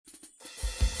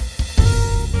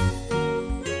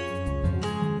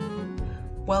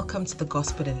Welcome to the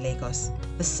Gospel in Lagos,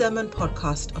 the sermon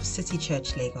podcast of City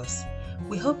Church Lagos.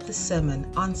 We hope this sermon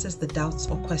answers the doubts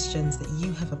or questions that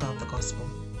you have about the gospel,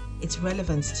 its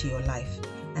relevance to your life,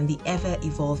 and the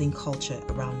ever-evolving culture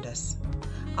around us.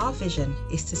 Our vision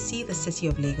is to see the city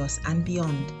of Lagos and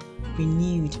beyond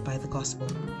renewed by the gospel.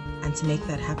 And to make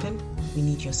that happen, we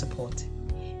need your support.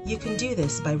 You can do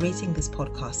this by rating this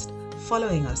podcast,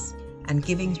 following us, and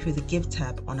giving through the Give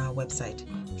tab on our website,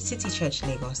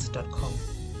 citychurchlagos.com.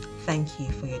 Thank you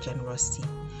for your generosity.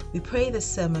 We pray this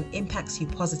sermon impacts you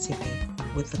positively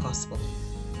with the gospel.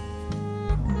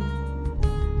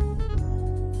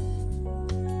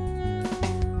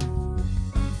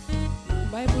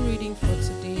 Bible reading for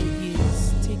today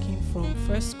is taken from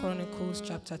 1 Chronicles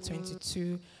chapter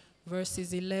 22,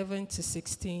 verses 11 to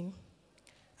 16.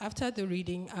 After the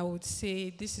reading, I would say,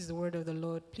 "This is the word of the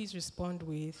Lord." Please respond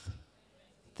with,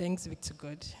 "Thanks be to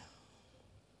God."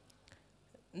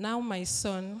 Now, my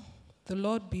son, the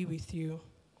Lord be with you,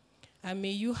 and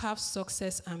may you have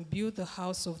success and build the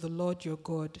house of the Lord your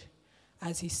God,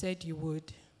 as he said you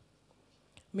would.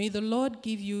 May the Lord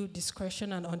give you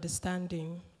discretion and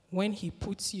understanding when he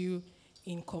puts you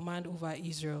in command over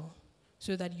Israel,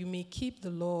 so that you may keep the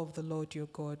law of the Lord your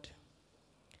God.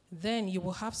 Then you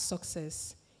will have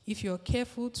success if you are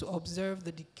careful to observe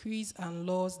the decrees and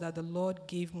laws that the Lord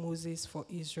gave Moses for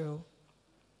Israel.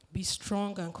 Be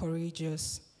strong and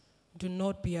courageous. Do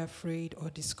not be afraid or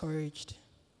discouraged.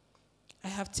 I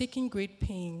have taken great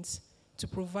pains to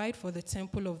provide for the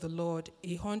temple of the Lord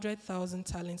 100,000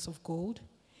 talents of gold,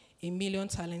 1,000,000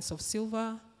 talents of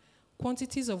silver,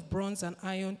 quantities of bronze and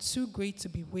iron too great to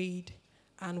be weighed,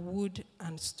 and wood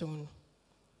and stone.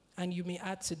 And you may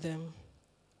add to them.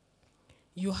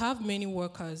 You have many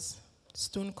workers,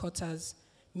 stone cutters,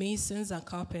 masons and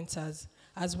carpenters,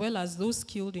 as well as those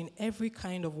skilled in every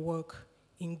kind of work,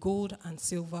 in gold and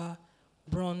silver,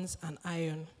 bronze and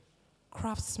iron,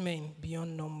 craftsmen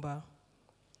beyond number.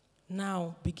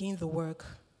 Now begin the work,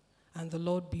 and the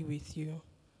Lord be with you.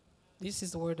 This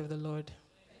is the word of the Lord.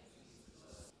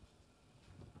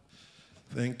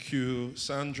 Thank you,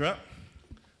 Sandra.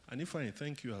 And Ifeanyi,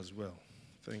 thank you as well.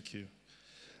 Thank you.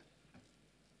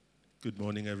 Good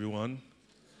morning, everyone.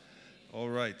 All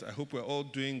right, I hope we're all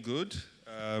doing good.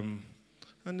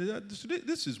 Today,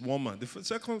 this is warmer. The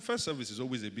first service is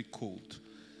always a bit cold.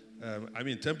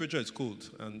 Temperature is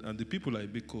cold, and the people are a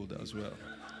bit cold as well.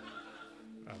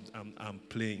 I'm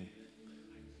playing.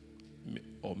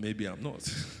 Or maybe I'm not.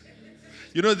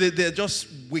 They're just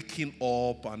waking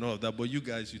up and all of that, but you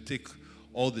guys, you take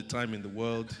all the time in the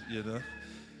world,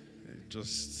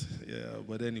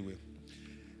 But anyway,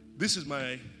 this is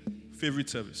my favorite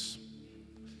service.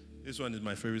 This one is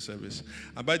my favorite service.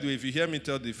 And by the way, if you hear me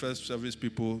tell the first service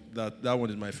people that one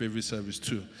is my favorite service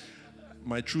too,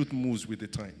 my truth moves with the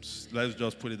times. Let's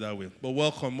just put it that way. But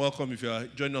welcome if you are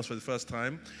joining us for the first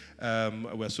time.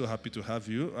 We're so happy to have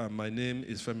you. My name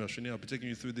is Femi Osunnuyi. I'll be taking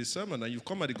you through this sermon. And you've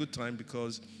come at a good time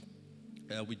because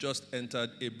we just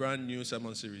entered a brand new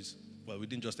sermon series. Well, we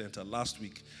didn't just enter. Last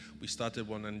week, we started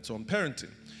one, and it's on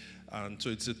parenting. And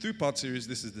so it's a 3-part series.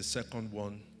 This is the second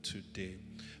one today.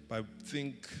 But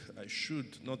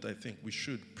we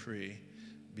should pray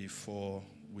before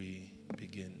we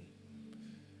begin.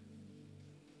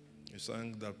 You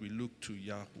sang that we look to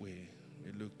Yahweh.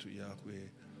 We look to Yahweh.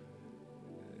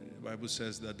 The Bible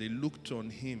says that they looked on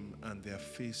him and their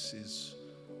faces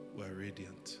were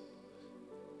radiant.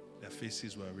 Their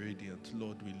faces were radiant.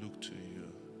 Lord, we look to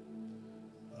you.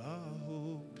 Our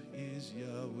hope is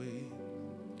Yahweh.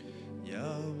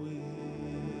 Yahweh.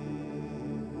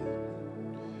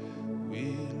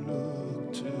 We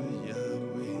look to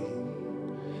Yahweh.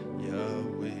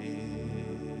 Yahweh.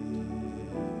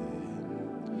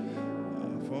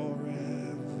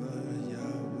 Forever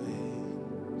Yahweh.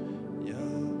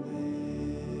 Yahweh.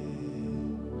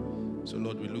 So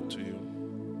Lord, we look to you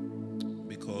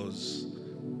because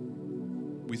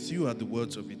with you are the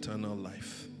words of eternal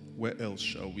life. Where else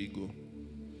shall we go?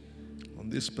 On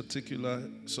this particular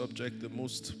subject, the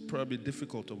most probably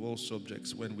difficult of all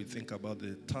subjects when we think about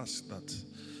the task that,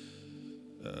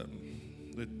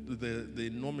 the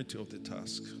enormity of the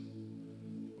task.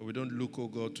 But we don't look, oh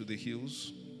God, to the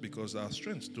hills because our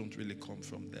strengths don't really come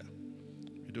from there.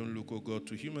 We don't look, oh God,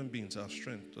 to human beings. Our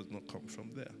strength does not come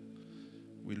from there.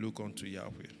 We look unto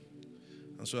Yahweh.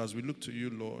 And so as we look to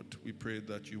you, Lord, we pray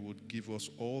that you would give us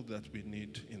all that we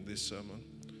need in this sermon.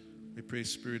 We pray,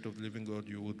 Spirit of the living God,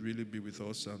 you would really be with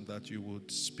us and that you would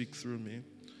speak through me,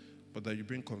 but that you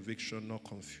bring conviction, not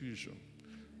confusion.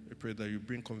 We pray that you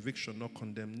bring conviction, not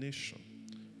condemnation.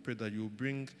 We pray that you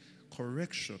bring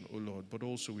correction, O Lord, but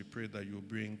also we pray that you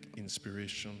bring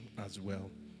inspiration as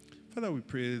well. Father, we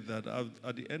pray that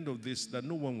at the end of this, that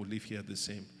no one will leave here the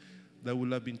same, that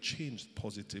will have been changed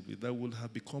positively, that will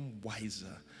have become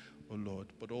wiser, oh Lord,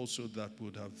 but also that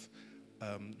would have,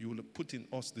 you will have put in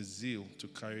us the zeal to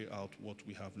carry out what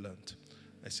we have learned.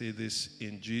 I say this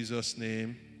in Jesus'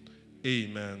 name,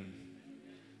 amen.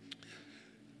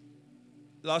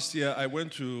 Last year, I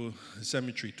went to the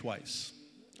cemetery twice,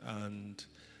 and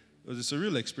it was a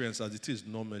surreal experience as it is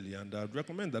normally, and I'd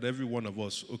recommend that every one of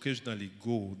us occasionally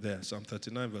go there. Psalm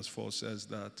 39 verse 4 says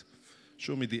that,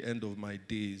 show me the end of my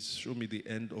days, show me the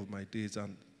end of my days,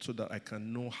 and so that I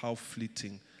can know how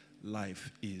fleeting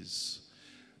life is.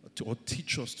 Or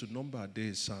teach us to number our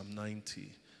days, Psalm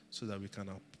 90, so that we can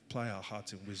apply our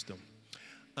hearts in wisdom.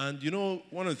 And you know,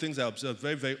 one of the things I observed,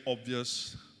 very, very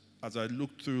obvious, as I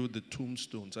looked through the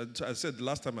tombstones. I said the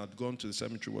last time I'd gone to the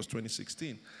cemetery was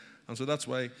 2016. And so that's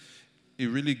why it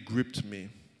really gripped me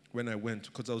when I went,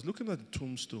 because I was looking at the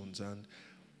tombstones, and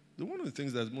one of the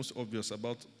things that's most obvious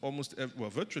about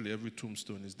virtually every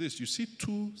tombstone is this. You see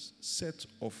two sets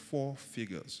of four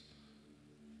figures.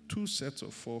 Two sets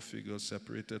of four figures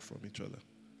separated from each other.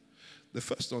 The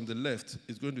first on the left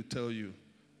is going to tell you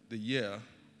the year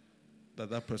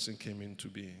that person came into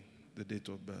being, the date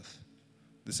of birth.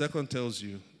 The second tells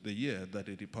you the year that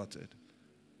they departed,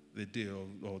 the day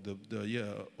or the year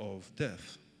of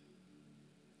death.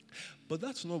 But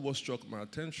that's not what struck my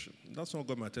attention. That's not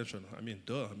got my attention. I'm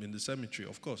in the cemetery,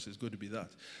 of course, it's going to be that.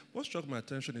 What struck my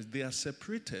attention is they are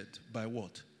separated by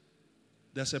what?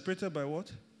 They are separated by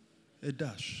what? A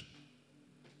dash.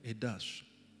 A dash.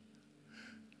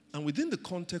 And within the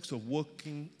context of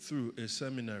walking through a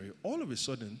seminary, all of a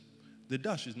sudden, the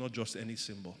dash is not just any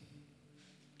symbol.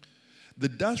 The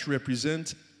dash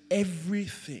represents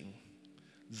everything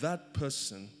that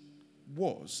person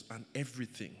was and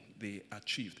everything they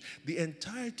achieved. The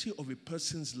entirety of a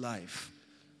person's life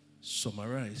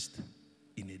summarized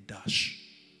in a dash.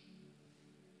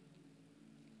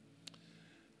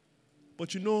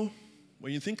 But you know,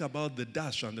 when you think about the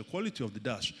dash and the quality of the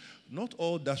dash, not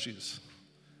all dashes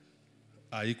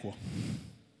are equal.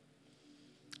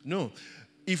 No.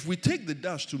 If we take the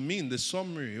dash to mean the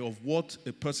summary of what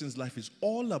a person's life is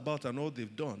all about and all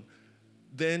they've done,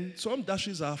 then some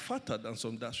dashes are fatter than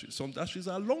some dashes. Some dashes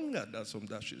are longer than some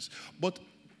dashes. But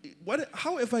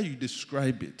however you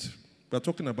describe it, we're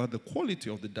talking about the quality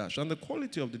of the dash. And the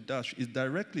quality of the dash is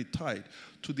directly tied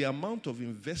to the amount of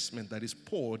investment that is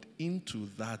poured into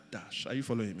that dash. Are you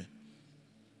following me?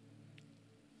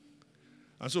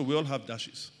 And so we all have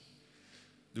dashes.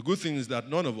 The good thing is that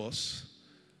none of us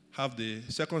have the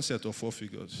second set of four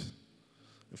figures.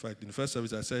 In fact, in the first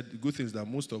service I said the good thing is that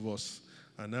most of us,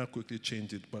 and now quickly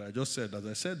changed it, but I just said, as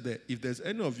I said there, if there's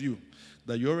any of you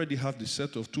that you already have the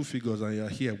set of two figures and you're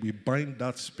here, we bind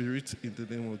that spirit in the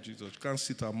name of Jesus. You can't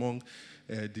sit among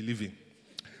the living.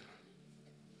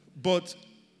 But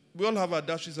we all have our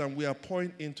dashes and we are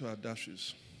pouring into our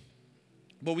dashes.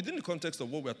 But within the context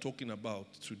of what we're talking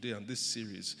about today and this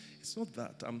series, it's not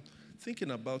that. I'm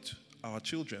thinking about our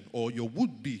children or your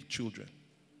would-be children.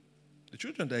 The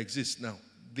children that exist now,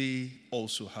 they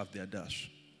also have their dash.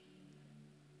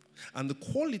 And the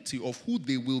quality of who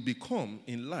they will become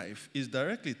in life is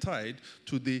directly tied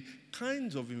to the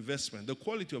kinds of investment, the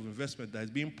quality of investment that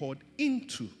is being poured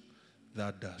into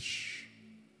that dash.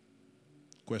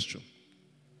 Question.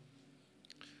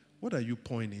 What are you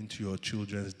pouring into your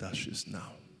children's dashes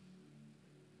now?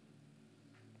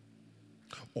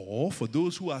 Or for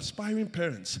those who are aspiring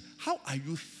parents, how are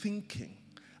you thinking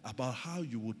about how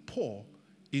you would pour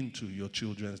into your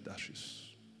children's dashes?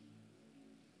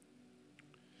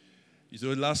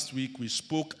 You know, last week we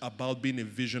spoke about being a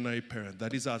visionary parent.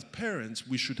 That is, as parents,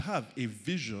 we should have a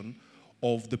vision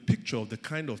of the picture of the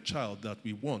kind of child that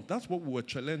we want. That's what we were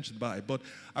challenged by. But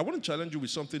I want to challenge you with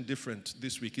something different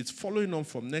this week. It's following on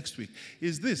from next week.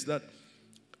 Is this, that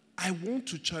I want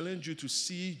to challenge you to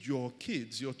see your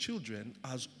kids, your children,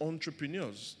 as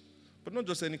entrepreneurs. But not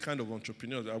just any kind of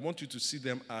entrepreneurs. I want you to see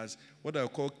them as what I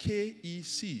call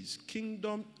KECs,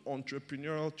 Kingdom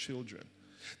Entrepreneurial Children.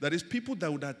 That is, people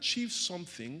that would achieve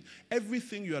something,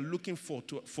 everything you are looking for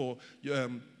to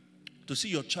see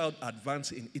your child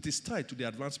advance in, it is tied to the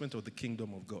advancement of the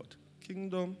kingdom of God.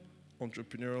 Kingdom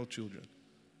Entrepreneurial Children.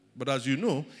 But as you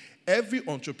know, every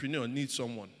entrepreneur needs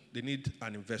someone. They need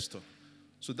an investor.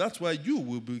 So that's why you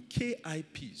will be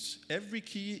KIPs. Every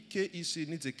KEC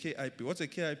needs a KIP. What's a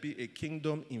KIP? A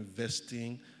Kingdom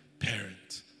Investing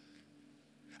Parent.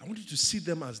 I want you to see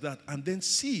them as that and then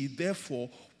see,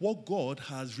 therefore, what God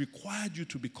has required you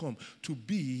to become, to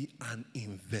be an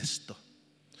investor.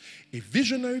 A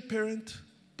visionary parent,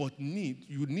 but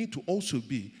you need to also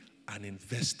be an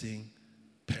investing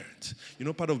parent.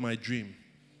 parent. Part of my dream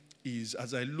is,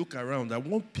 as I look around, I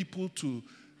want people to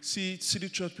see city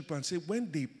church people and say,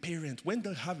 when they parent, when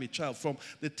they have a child, from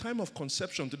the time of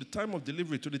conception to the time of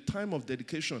delivery to the time of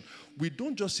dedication, we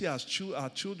don't just see our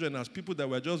children as people that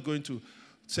we're just going to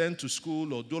send to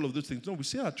school or do all of those things. No, we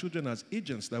see our children as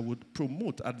agents that would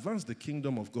promote, advance the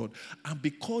kingdom of God. And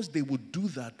because they would do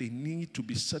that, they need to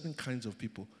be certain kinds of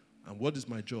people. And what is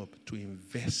my job? To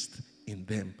invest in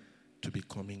them to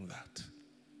becoming that.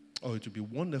 Oh, it would be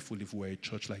wonderful if we were a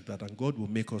church like that, and God will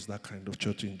make us that kind of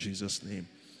church in Jesus' name.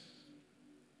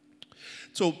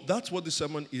 So that's what the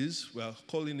sermon is. We're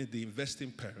calling it the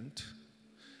investing parent.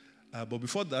 But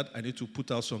before that, I need to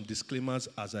put out some disclaimers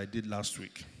as I did last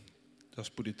week.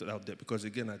 Just put it out there because,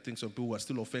 again, I think some people are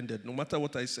still offended. No matter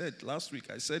what I said last week,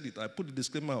 I said it. I put the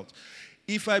disclaimer out.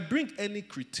 If I bring any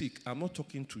critique, I'm not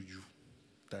talking to you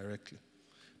directly.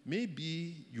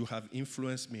 Maybe you have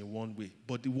influenced me in one way,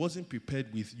 but it wasn't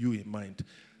prepared with you in mind.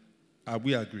 Are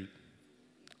we agreed?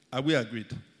 Are we agreed?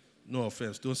 No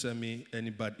offense. Don't send me any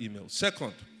bad emails.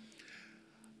 Second,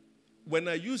 when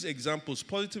I use examples,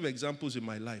 positive examples in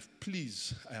my life,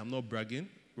 please, I am not bragging,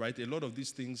 right? A lot of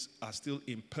these things are still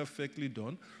imperfectly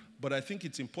done, but I think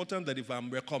it's important that if I'm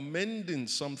recommending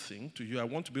something to you, I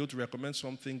want to be able to recommend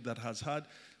something that has had,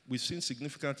 we've seen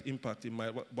significant impact in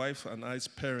my wife and I's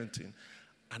parenting.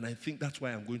 And I think that's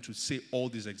why I'm going to say all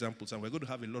these examples. And we're going to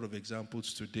have a lot of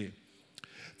examples today.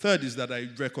 Third is that I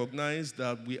recognize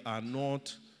that we are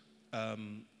not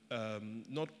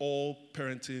all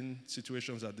parenting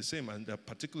situations are the same. And they're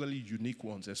particularly unique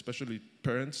ones, especially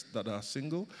parents that are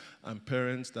single and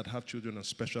parents that have children with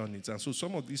special needs. And so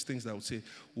some of these things that I would say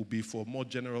will be for more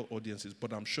general audiences,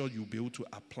 but I'm sure you'll be able to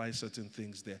apply certain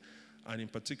things there. And in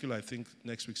particular, I think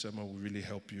next week's sermon will really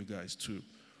help you guys too.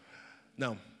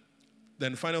 Now,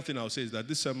 then the final thing I'll say is that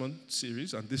this sermon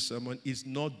series and this sermon is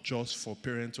not just for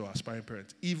parents or aspiring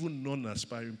parents, even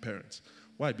non-aspiring parents.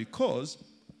 Why? Because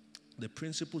the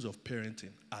principles of parenting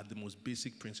are the most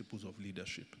basic principles of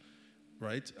leadership,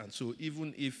 right? And so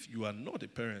even if you are not a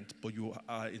parent, but you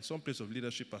are in some place of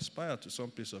leadership, aspire to some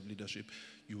place of leadership,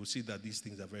 you will see that these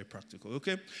things are very practical,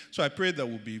 okay? So I pray that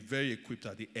we'll be very equipped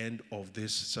at the end of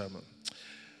this sermon.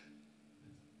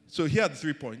 So here are the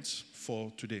 3 points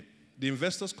for today. The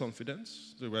investor's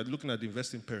confidence. So we're looking at the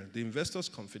investing parent. The investor's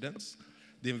confidence.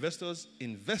 The investor's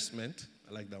investment.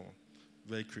 I like that one.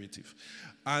 Very creative.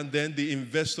 And then the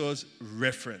investor's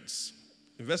reference.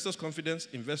 Investor's confidence,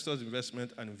 investor's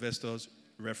investment, and investor's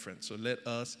reference. So let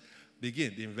us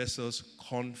begin. The investor's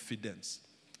confidence.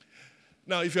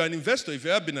 Now, if you're an investor, if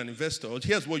you have been an investor,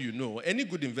 here's what you know. Any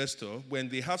good investor, when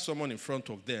they have someone in front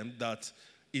of them that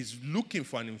is looking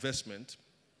for an investment,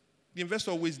 the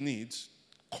investor always needs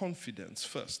confidence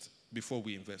first before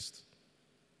we invest,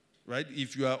 right?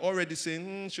 If you are already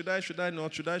saying, should I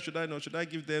not, should I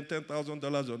give them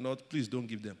 $10,000 or not, please don't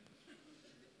give them,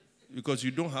 because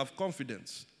you don't have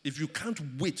confidence. If you can't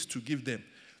wait to give them,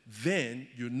 then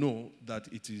you know that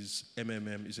it is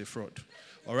MMM is a fraud.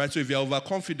 All right, so if you're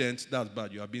overconfident, that's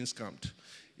bad. You are being scammed.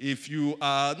 If you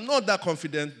are not that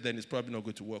confident, then it's probably not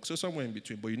going to work. So somewhere in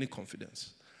between, but you need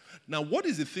confidence. Now, what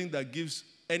is the thing that gives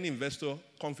any investor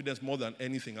confidence more than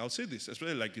anything? I'll say this,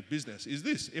 especially like a business, is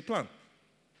this, a plan.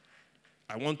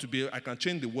 I can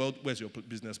change the world, where's your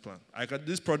business plan?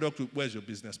 This product, where's your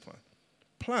business plan?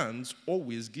 Plans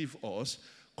always give us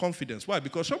confidence. Why?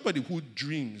 Because somebody who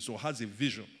dreams or has a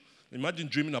vision, imagine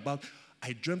dreaming about,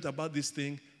 I dreamt about this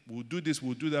thing, we'll do this,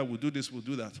 we'll do that, we'll do this, we'll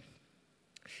do that.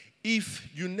 If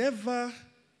you never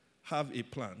have a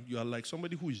plan, you are like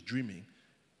somebody who is dreaming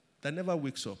that never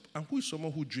wakes up. And who is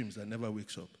someone who dreams that never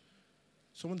wakes up?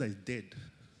 Someone that is dead.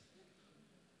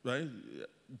 Right?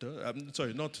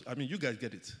 You guys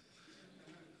get it.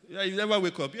 Yeah, you never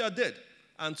wake up, you are dead.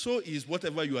 And so is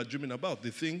whatever you are dreaming about.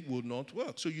 The thing will not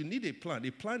work. So you need a plan.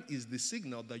 A plan is the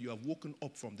signal that you have woken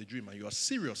up from the dream and you are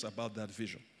serious about that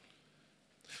vision.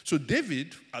 So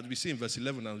David, as we see in verse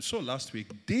 11, and we saw last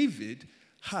week, David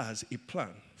has a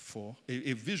plan for,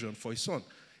 a vision for his son.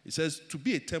 It says, to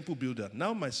be a temple builder.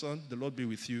 Now, my son, the Lord be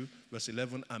with you. Verse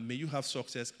 11, and may you have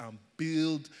success and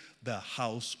build the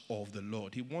house of the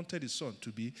Lord. He wanted his son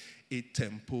to be a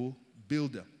temple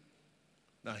builder.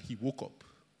 Now, he woke up.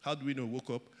 How do we know he woke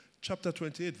up? Chapter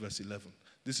 28, verse 11.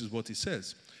 This is what he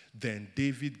says. Then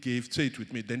David gave, say it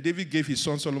with me. Then David gave his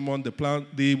son Solomon the plan,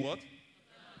 the what?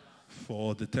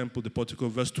 For the temple, the portico.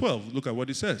 Verse 12, look at what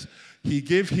he says. He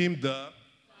gave him the,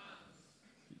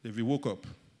 David woke up.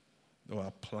 There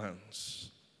were plans.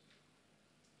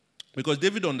 Because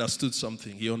David understood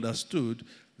something. He understood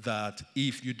that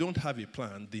if you don't have a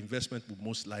plan, the investment will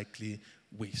most likely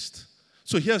waste.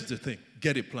 So here's the thing.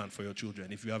 Get a plan for your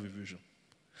children if you have a vision.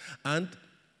 And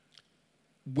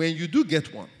when you do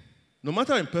get one, no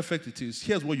matter how imperfect it is,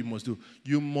 here's what you must do.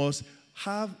 You must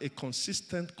have a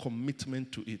consistent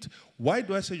commitment to it. Why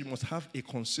do I say you must have a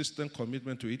consistent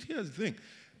commitment to it? Here's the thing.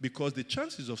 Because the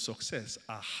chances of success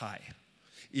are high.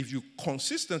 If you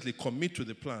consistently commit to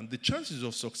the plan, the chances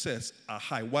of success are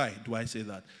high. Why do I say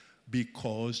that?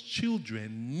 Because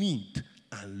children need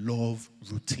and love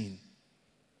routine.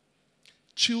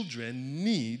 Children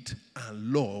need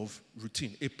and love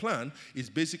routine. A plan is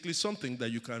basically something that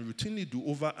you can routinely do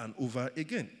over and over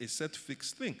again, a set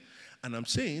fixed thing. And I'm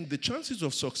saying the chances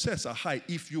of success are high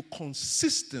if you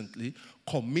consistently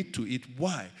commit to it.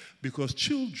 Why? Because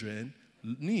children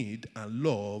need and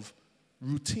love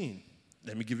routine.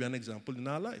 Let me give you an example in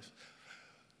our life.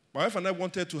 My wife and I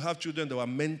wanted to have children that were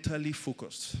mentally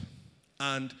focused.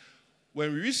 And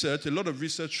when we research, a lot of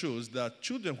research shows that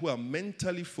children who are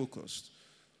mentally focused,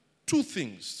 two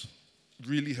things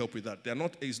really help with that.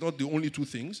 It's not the only two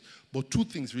things, but two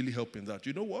things really help in that.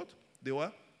 You know what? They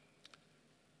were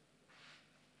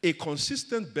a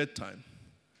consistent bedtime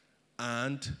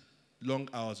and long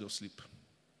hours of sleep.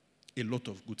 A lot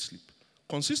of good sleep.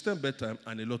 Consistent bedtime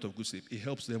and a lot of good sleep. It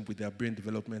helps them with their brain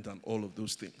development and all of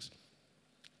those things.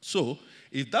 So,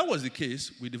 if that was the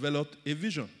case, we developed a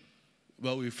vision.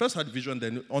 Well, we first had vision,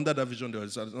 then under that vision there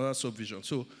was another subvision.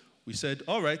 So, we said,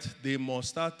 all right, they must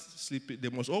start sleeping. They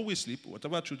must always sleep,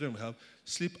 whatever children we have,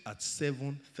 sleep at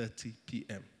 7:30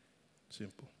 p.m.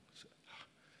 Simple.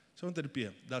 7:30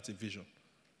 p.m., that's a vision.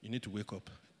 You need to wake up.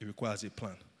 It requires a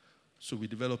plan. So we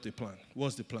developed a plan.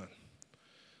 What's the plan?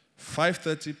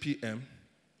 5:30 p.m.,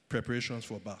 preparations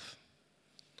for bath.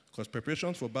 Because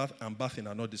preparations for bath and bathing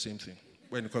are not the same thing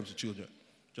when it comes to children.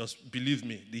 Just believe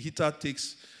me, the heater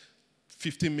takes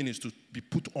 15 minutes to be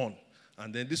put on.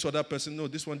 And then this other person, no,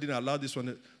 this one didn't allow this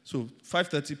one. So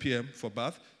 5:30 p.m. for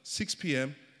bath. 6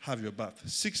 p.m., have your bath.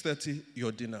 6:30,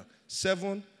 your dinner.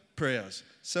 7, prayers.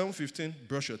 7:15,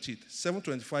 brush your teeth.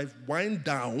 7:25, wind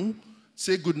down,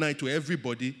 say goodnight to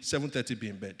everybody. 7:30, be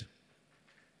in bed.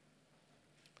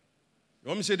 You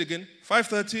want me to say it again?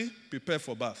 5:30, prepare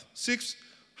for bath. 6,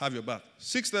 have your bath.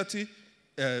 6:30,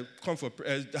 come for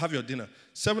have your dinner.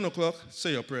 7 o'clock,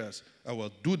 say your prayers. I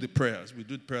will do the prayers. We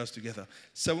do the prayers together.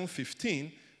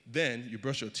 7:15, then you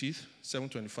brush your teeth.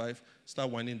 7:25,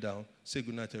 start winding down. Say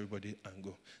goodnight to everybody and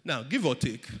go. Now, give or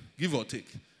take.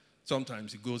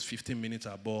 Sometimes it goes 15 minutes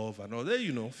above and all. There,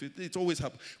 it always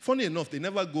happens. Funny enough, they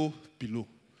never go below,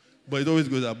 but it always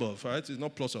goes above. Right? It's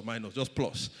not plus or minus, just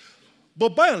plus.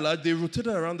 But by and large, they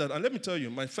rotated around that. And let me tell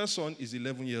you, my first son is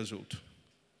 11 years old.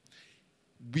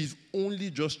 We've only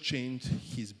just changed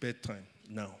his bedtime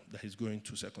now that he's going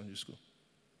to secondary school.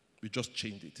 We just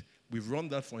changed it. We've run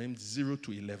that for him 0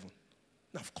 to 11.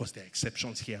 Now, of course, there are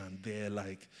exceptions here and there,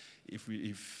 like if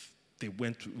we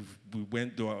went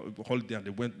to a holiday and they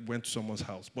went to someone's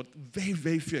house. But very,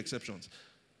 very few exceptions.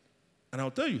 And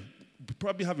I'll tell you, we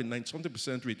probably have a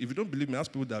 90-something% rate. If you don't believe me,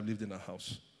 ask people that have lived in our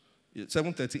house.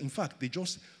 7:30. In fact, we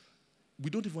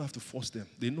don't even have to force them.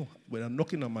 They know. When I'm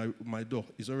knocking on my door,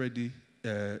 it's already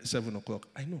 7 o'clock.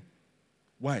 I know.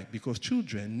 Why? Because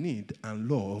children need and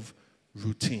love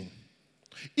routine.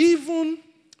 Even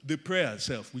the prayer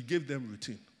itself, we gave them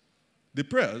routine. The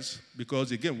prayers,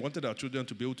 because again, we wanted our children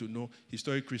to be able to know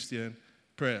historic Christian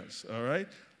prayers, all right?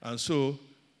 And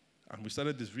we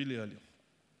started this really early.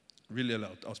 Really early.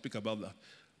 I'll speak about that.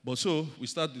 But so, we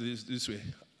start this way.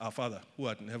 Our Father, who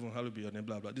art in heaven, hallowed be your name,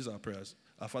 blah, blah. These are our prayers.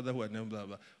 Our Father, who art in heaven, blah,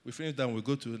 blah. We finish down, we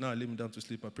go to, now I lay me down to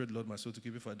sleep. I pray the Lord my soul to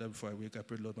keep it, for I die before I wake. I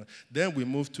pray the Lord my... Then we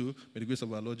move to, may the grace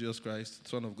of our Lord Jesus Christ,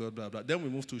 Son of God, blah, blah. Then we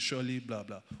move to surely, blah,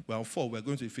 blah. We're on 4. We're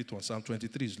going to the 5th one. Psalm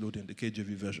 23 is loading, the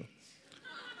KJV version.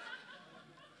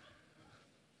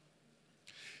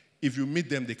 If you meet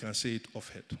them, they can say it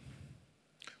off head.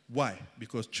 Why?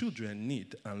 Because children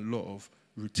need and love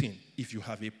routine. If you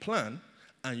have a plan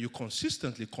and you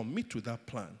consistently commit to that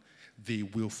plan, they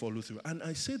will follow through. And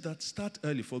I say that start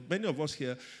early. For many of us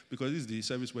here, because this is the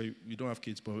service where you don't have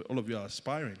kids, but all of you are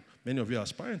aspiring. Many of you are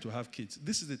aspiring to have kids.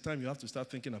 This is the time you have to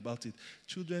start thinking about it.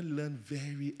 Children learn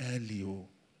very early.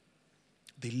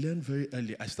 They learn very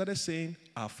early. I started saying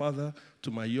our Father to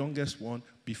my youngest one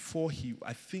before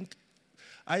I think,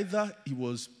 either he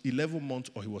was 11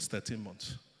 months or he was 13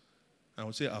 months. I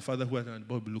would say, our Father who had an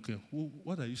boy be looking,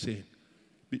 what are you saying?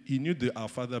 He knew the Our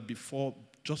Father before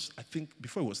he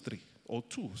was 3 or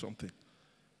 2 or something.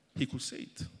 He could say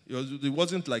it. It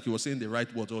wasn't like he was saying the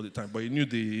right words all the time, but he knew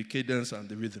the cadence and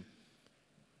the rhythm.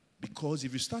 Because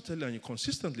if you start early and you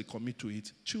consistently commit to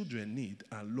it, children need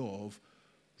and love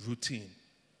routine.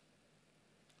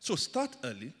 So start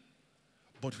early,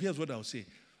 but here's what I'll say.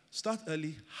 Start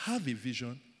early, have a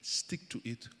vision, stick to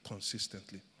it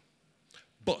consistently.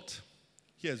 But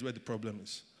here's where the problem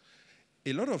is.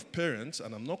 A lot of parents,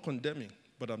 and I'm not condemning,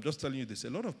 but I'm just telling you this, a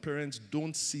lot of parents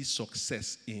don't see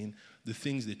success in the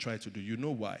things they try to do. You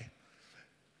know why?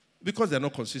 Because they're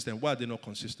not consistent. Why are they not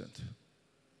consistent?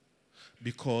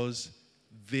 Because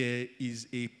there is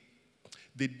a,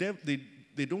 they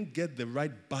don't get the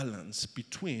right balance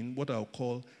between what I'll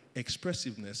call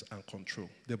expressiveness and control.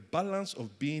 The balance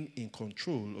of being in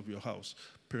control of your house,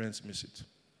 parents miss it.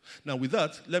 Now with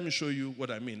that, let me show you what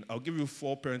I mean. I'll give you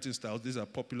 4 parenting styles. These are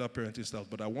popular parenting styles,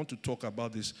 but I want to talk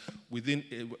about this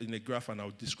in a graph, and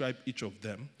I'll describe each of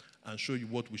them and show you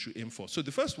what we should aim for. So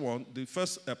the first one, the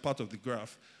first part of the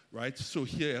graph, right? So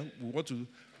here, we want to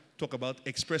talk about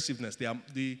expressiveness,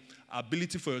 the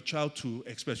ability for your child to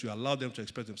express. You allow them to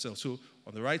express themselves. So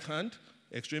on the right hand,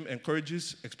 extreme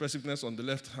encourages expressiveness. On the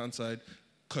left-hand side,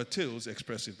 curtails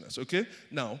expressiveness, okay?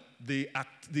 Now,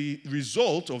 the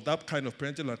result of that kind of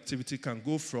parental activity can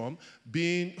go from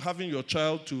having your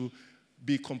child to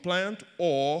be compliant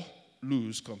or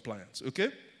lose compliance,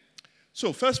 okay?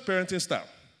 So, first parenting style,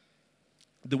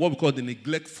 what we call the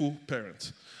neglectful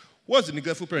parent. What's the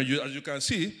neglectful parent? As you can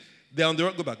see, they're on the,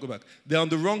 go back. They're on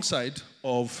the wrong side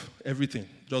of everything,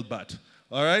 just bad,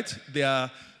 all right? They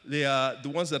are the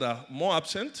ones that are more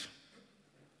absent,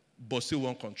 but still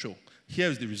want control.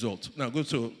 Here's the result. Now,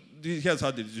 here's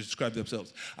how they describe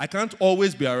themselves. I can't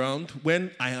always be around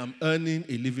when I am earning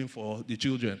a living for the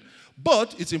children.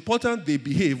 But it's important they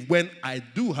behave when I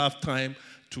do have time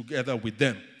together with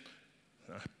them.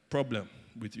 Problem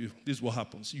with you. This is what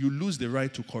happens. You lose the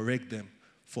right to correct them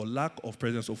for lack of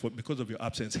presence or because of your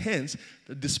absence. Hence,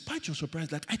 despite your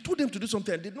surprise, like I told them to do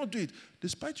something and they did not do it.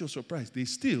 Despite your surprise, they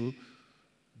still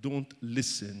don't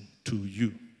listen to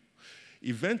you.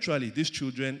 Eventually, these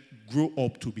children grow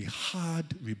up to be hard,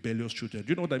 rebellious children. Do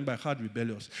you know what I mean by hard,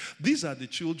 rebellious? These are the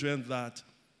children that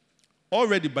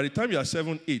already, by the time you are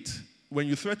 7, 8, when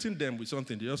you threaten them with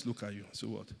something, they just look at you. So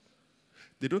what?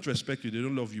 They don't respect you. They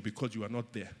don't love you because you are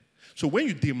not there. So when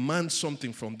you demand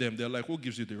something from them, they're like, who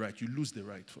gives you the right? You lose the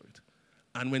right for it.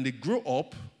 And when they grow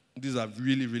up, these are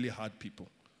really, really hard people.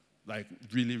 Like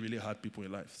really, really hard people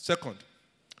in life. Second,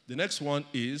 the next one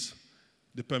is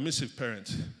the permissive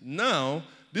parent. Now,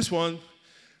 this one,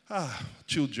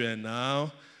 children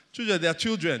now. Children, they are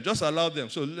children. Just allow them.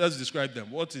 So let's describe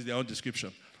them. What is their own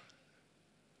description?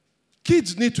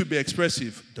 Kids need to be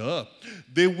expressive. Duh.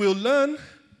 They will learn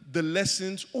the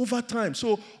lessons over time.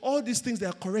 So all these things, they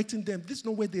are correcting them. This is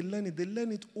not where they learn it. They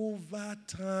learn it over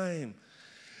time.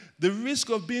 The risk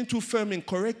of being too firm in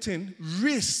correcting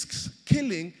risks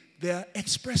killing their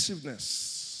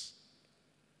expressiveness.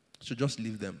 So just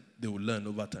leave them. They will learn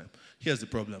over time. Here's the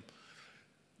problem.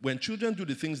 When children do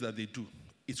the things that they do,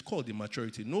 it's called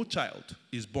immaturity. No child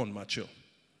is born mature,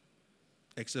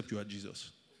 except you are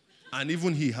Jesus. And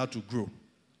even he had to grow,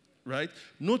 right?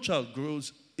 No child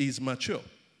is mature.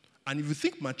 And if you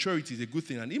think maturity is a good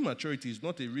thing and immaturity is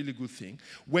not a really good thing,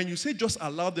 when you say just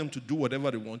allow them to do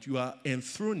whatever they want, you are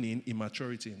enthroning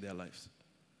immaturity in their lives.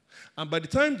 And by the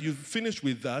time you finish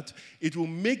with that, it will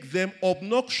make them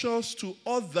obnoxious to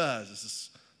others,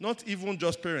 not even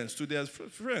just parents, to their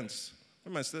friends.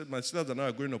 When my sisters and I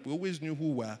were growing up, we always knew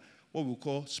who were what we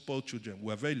call spoiled children. We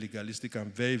were very legalistic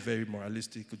and very, very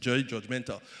moralistic, very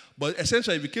judgmental. But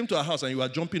essentially, if you came to our house and you were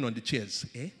jumping on the chairs,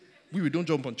 we don't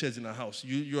jump on chairs in our house.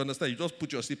 You understand? You just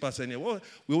put your slippers anywhere. Well,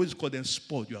 we always call them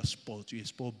spoiled. You are spoiled. You're a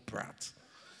spoiled brat.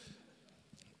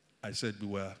 I said we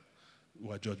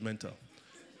were judgmental.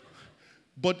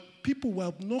 But people were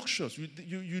obnoxious.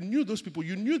 You knew those people.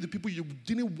 You knew the people you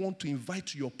didn't want to invite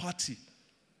to your party.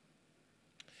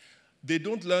 They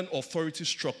don't learn authority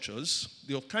structures,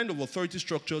 the kind of authority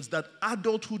structures that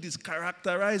adulthood is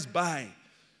characterized by.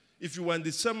 If you were in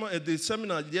the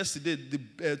seminar yesterday,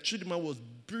 Chidima was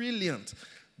brilliant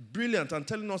and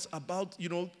telling us about,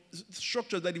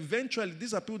 structures that eventually,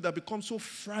 these are people that become so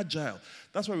fragile.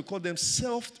 That's why we call them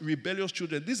self-rebellious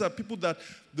children. These are people that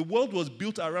the world was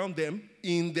built around them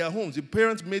in their homes. The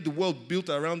parents made the world built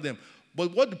around them.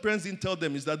 But what the parents didn't tell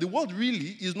them is that the world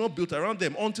really is not built around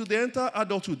them until they enter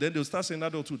adulthood. Then they'll start saying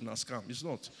adulthood is a scam. It's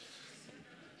not.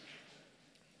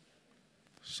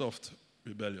 Soft,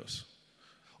 rebellious.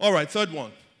 All right, third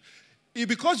one.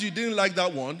 Because you didn't like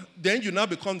that one, then you now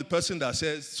become the person that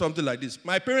says something like this.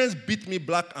 My parents beat me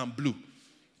black and blue,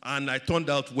 and I turned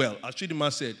out well. As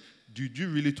Chidima said, did you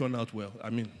really turn out well? I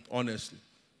mean, honestly.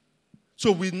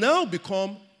 So we now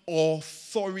become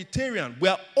authoritarian. We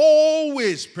are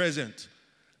always present.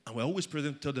 And we're always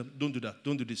present to tell them, don't do that,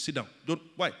 don't do this, sit down.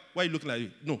 Why? Why are you looking like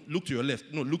you? No, look to your left.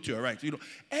 No, look to your right.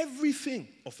 Everything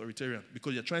authoritarian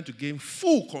because you're trying to gain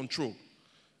full control.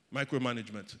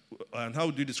 Micromanagement. And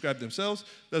how do you describe themselves?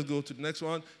 Let's go to the next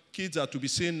one. Kids are to be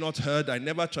seen, not heard. I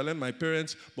never challenged my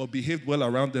parents, but behaved well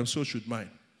around them, so should mine.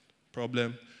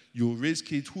 Problem. You raise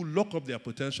kids who lock up their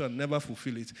potential and never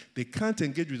fulfill it. They can't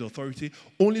engage with authority,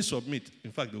 only submit.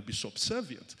 In fact, they'll be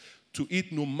subservient to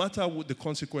it no matter what the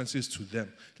consequences to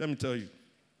them. Let me tell you,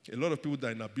 a lot of people that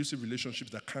are in abusive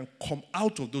relationships that can't come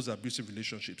out of those abusive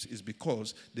relationships is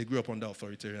because they grew up under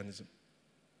authoritarianism.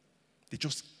 They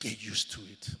just get used to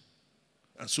it.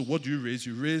 And so what do you raise?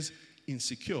 You raise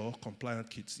insecure, compliant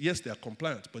kids. Yes, they are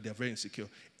compliant, but they are very insecure.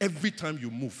 Every time you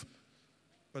move,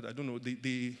 but I don't know,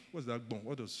 what's that bone?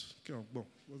 What does,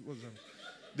 what's that?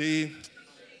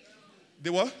 They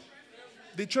what?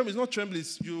 They tremble. It's not tremble.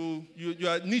 It's you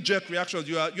are knee-jerk reactions.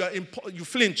 You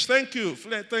flinch. Thank you,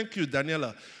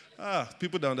 Daniela.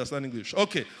 People that understand English.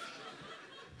 Okay.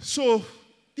 So,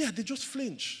 yeah, they just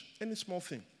flinch. Any small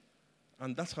thing.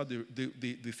 And that's how they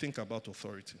think about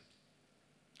authority.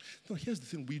 Now, here's the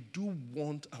thing. We do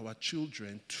want our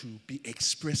children to be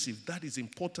expressive. That is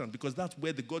important because that's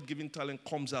where the God-given talent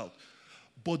comes out.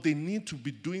 But they need to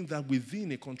be doing that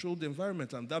within a controlled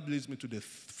environment. And that leads me to the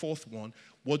fourth one.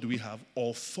 What do we have?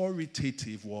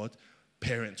 Authoritative what?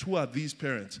 Parents. Who are these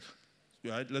parents?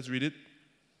 Right, let's read it.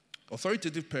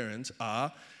 Authoritative parents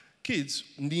are kids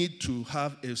needs to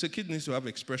have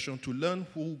expression to learn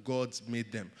who God's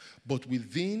made them, but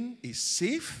within a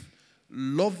safe,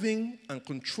 loving, and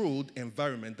controlled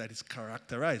environment that is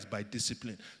characterized by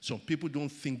discipline. Some people don't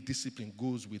think discipline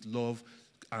goes with love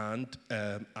and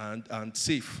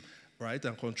safe, right,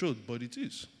 and controlled, but it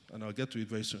is, and I'll get to it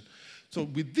very soon. So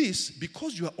with this,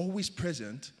 because you are always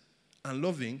present and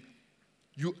loving,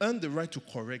 you earn the right to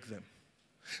correct them.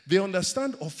 They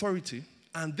understand authority,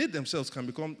 and they themselves can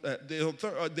become,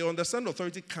 they understand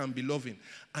authority can be loving,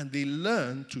 and they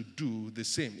learn to do the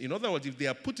same. In other words, if they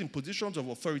are put in positions of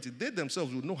authority, they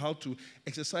themselves will know how to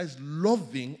exercise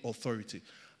loving authority.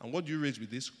 And what do you raise with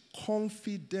this?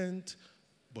 Confident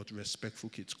but respectful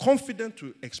kids. Confident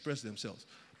to express themselves,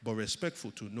 but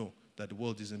respectful to know that the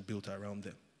world isn't built around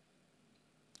them.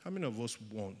 How many of us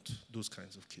want those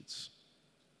kinds of kids?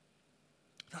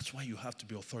 That's why you have to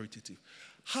be authoritative.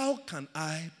 How can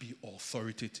I be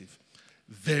authoritative?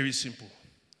 Very simple.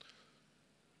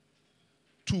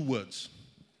 2 words,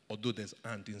 although there's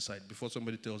and inside. Before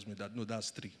somebody tells me that, no,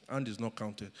 that's 3. And is not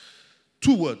counted.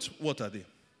 2 words, what are they?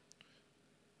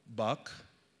 Bark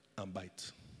and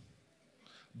bite.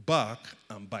 Bark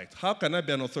and bite. How can I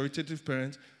be an authoritative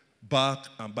parent? Bark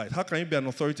and bite. How can you be an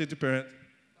authoritative parent?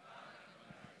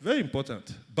 Very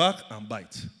important. Bark and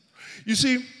bite. You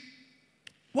see,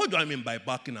 what do I mean by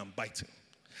barking and biting?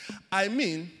 I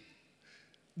mean,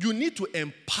 you need to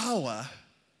empower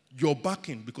your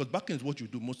barking, because barking is what you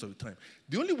do most of the time.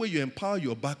 The only way you empower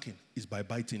your barking is by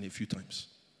biting a few times.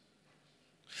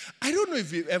 I don't know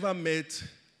if you've ever met,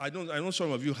 I know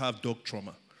some of you have dog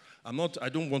trauma. I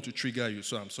don't want to trigger you,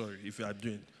 so I'm sorry if you are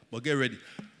doing it, but get ready.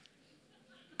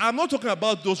 I'm not talking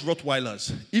about those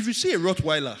Rottweilers. If you see a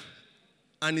Rottweiler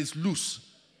and it's loose,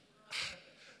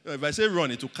 if I say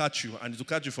run, it will catch you, and it will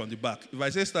catch you from the back. If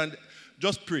I say stand,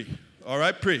 just pray. All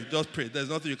right? Pray. Just pray. There's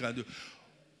nothing you can do.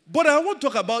 But I want to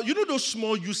talk about, those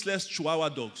small, useless Chihuahua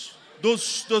dogs.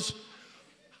 Those.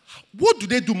 What do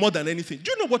they do more than anything? Do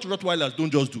you know what Rottweilers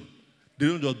don't just do? They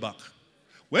don't just bark.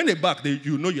 When they bark,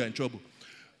 you know you're in trouble.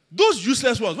 Those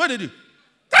useless ones, what do they do?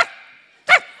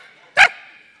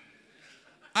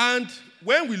 And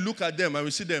when we look at them and we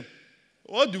see them,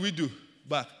 what do we do?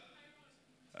 Bark.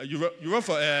 You run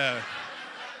for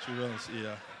she runs,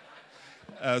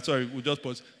 yeah. Sorry, we'll just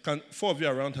pause. Can 4 of you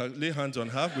around her lay hands on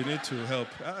her? We need to help.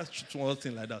 Small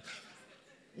thing like that.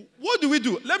 What do we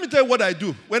do? Let me tell you what I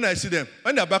do when I see them.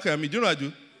 When they're barking at me, do you know what I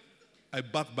do? I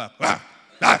bark back.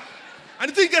 And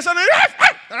the thing gets on me.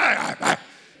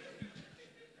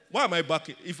 Why am I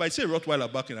barking? If I say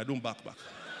Rottweiler barking, I don't bark back.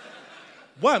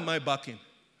 Why am I barking?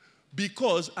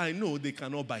 Because I know they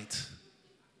cannot bite.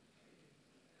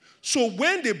 So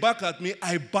when they bark at me,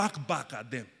 I bark back at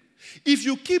them. If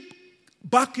you keep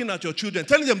barking at your children,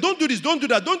 telling them, don't do this, don't do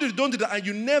that, don't do this, don't do that, and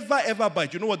you never ever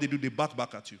bite, you know what they do? They bark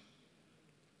back at you.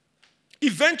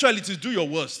 Eventually, it is do your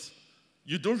worst.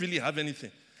 You don't really have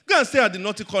anything. Go and stay at the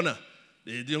naughty corner.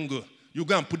 They don't go. You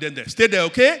go and put them there. Stay there,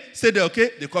 okay? Stay there,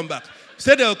 okay? They come back.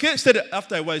 Stay there, okay? Stay there.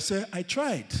 After a while, you say, I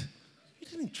tried. You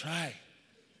didn't try.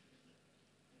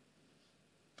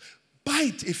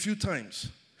 Bite a few times.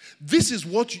 This is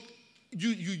what you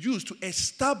use to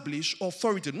establish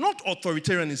authority, not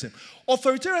authoritarianism. What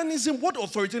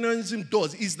authoritarianism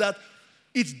does is that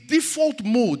its default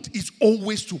mode is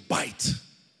always to bite.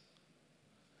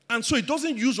 And so it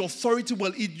doesn't use authority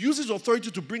well. It uses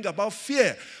authority to bring about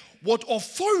fear. what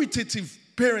authoritative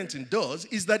parenting does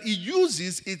is that it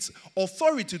uses its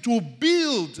authority to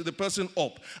build the person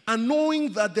up, and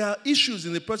knowing that there are issues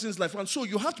in the person's life. And so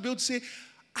you have to be able to say,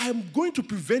 I'm going to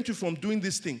prevent you from doing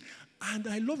this thing. And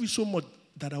I love you so much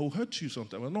that I will hurt you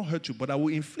sometimes. I will not hurt you, but I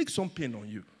will inflict some pain on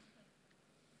you.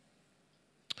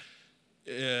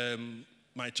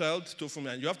 My child told me,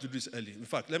 and you have to do this early. In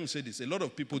fact, let me say this. A lot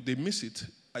of people, they miss it.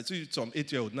 I see some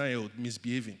 8-year-old, 9-year-old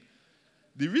misbehaving.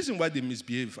 The reason why they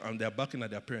misbehave and they're barking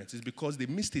at their parents is because they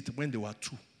missed it when they were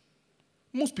 2.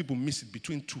 Most people miss it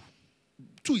between 2.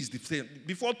 2 is the same.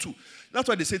 Before 2. That's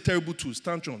why they say terrible 2s,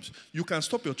 tantrums. You can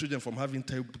stop your children from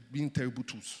being terrible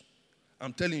 2s.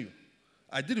 I'm telling you.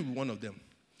 I did it with one of them.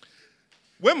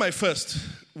 When my first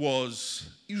it was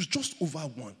just over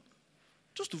 1.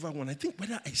 Just over 1. I think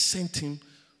whether I sent him,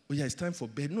 oh yeah, it's time for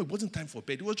bed. No, it wasn't time for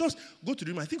bed. It was just go to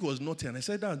the room. I think it was naughty. And I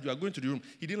said, Dad, you are going to the room.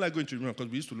 He didn't like going to the room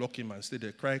because we used to lock him and stay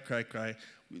there, cry.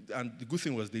 And the good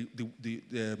thing was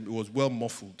it was well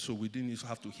muffled, so we didn't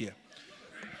have to hear.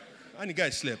 And the guy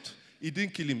slept. It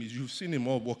didn't kill him. You've seen him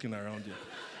all walking around here.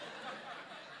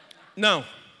 Now,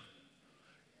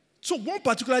 so one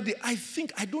particular day, I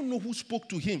don't know who spoke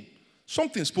to him.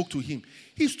 Something spoke to him.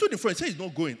 He stood in front and said he's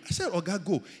not going. I said, Oga,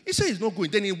 go. He said he's not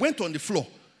going. Then he went on the floor.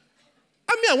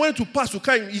 I wanted to pass to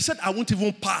carry him. He said, I won't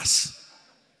even pass.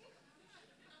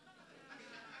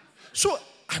 So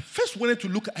I first wanted to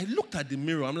look. I looked at the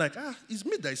mirror. I'm like, it's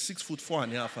me that is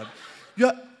 6'4.5".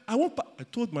 I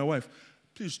told my wife,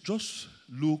 please just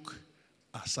look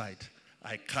aside.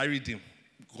 I carried him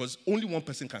because only one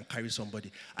person can carry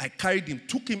somebody. I carried him,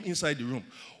 took him inside the room.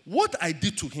 What I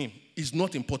did to him is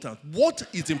not important. What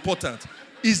is important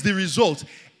is the result.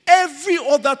 Every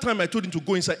other time I told him to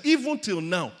go inside, even till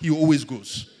now, he always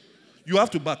goes. You have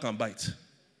to back and bite.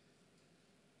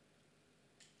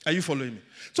 Are you following me?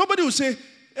 Somebody will say,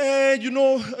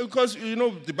 because,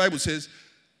 the Bible says,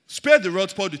 spare the rod,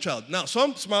 spoil the child. Now,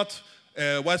 some smart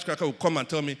wisecracker will come and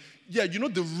tell me,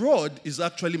 the rod is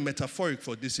actually metaphoric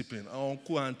for discipline.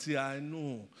 Uncle, auntie, I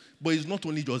know. But it's not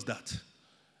only just that.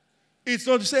 It's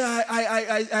not to say,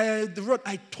 the rod,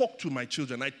 I talk to my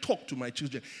children.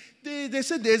 They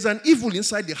say there's an evil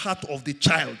inside the heart of the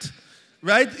child.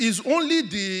 Right? It's only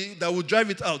that will drive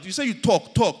it out. You say you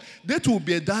talk. There will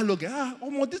be a dialogue.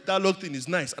 This dialogue thing is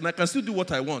nice, and I can still do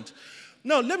what I want.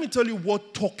 Now, let me tell you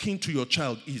what talking to your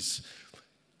child is.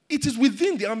 It is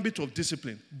within the ambit of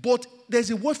discipline, but there's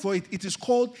a word for it. It is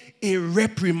called a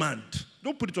reprimand.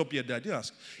 Don't put it up here, Dad.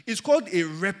 Ask. It's called a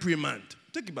reprimand.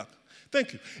 Take it back.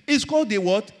 Thank you. It's called a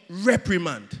what?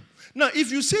 Reprimand. Now,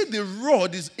 if you say the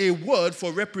rod is a word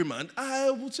for reprimand, I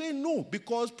would say no,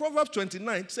 because Proverbs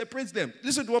 29 separates them.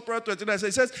 Listen to what Proverbs 29 says.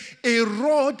 It says, a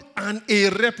rod and a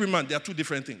reprimand, they are two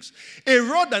different things. A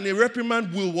rod and a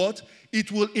reprimand will what?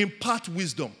 It will impart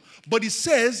wisdom. But it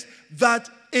says that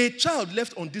a child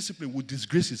left undisciplined will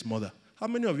disgrace his mother. How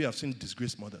many of you have seen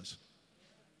disgraced mothers?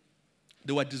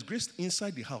 They were disgraced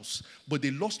inside the house, but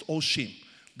they lost all shame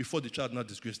before the child now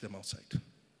disgraced them outside.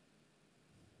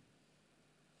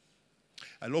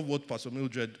 I love what Pastor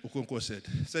Mildred Okonkwo said.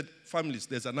 He said, families,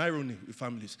 there's an irony with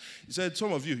families. He said,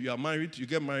 some of you are married, you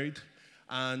get married,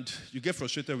 and you get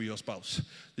frustrated with your spouse.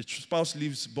 The spouse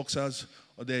leaves boxers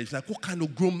or there. It's like, what kind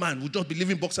of grown man would just be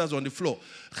leaving boxers on the floor?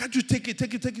 Can't you take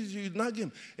it? You nag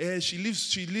him.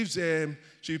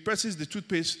 She presses the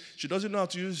toothpaste. She doesn't know how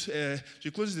to use, she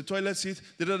closes the toilet seat.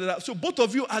 So both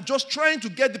of you are just trying to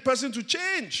get the person to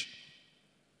change.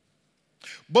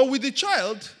 But with the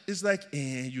child, it's like,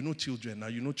 children. Now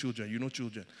you know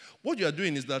children. What you are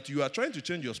doing is that you are trying to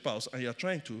change your spouse and you are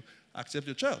trying to accept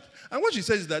your child. And what she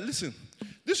says is that, listen,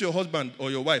 this is your husband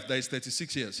or your wife that is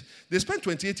 36 years. They spent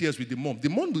 28 years with the mom. The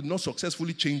mom did not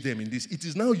successfully change them in this. It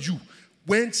is now you,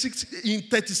 in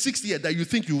 36 years, that you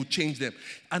think you will change them.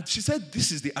 And she said,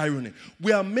 this is the irony.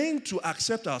 We are meant to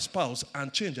accept our spouse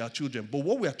and change our children. But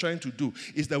what we are trying to do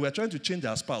is that we are trying to change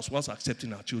our spouse whilst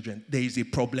accepting our children. There is a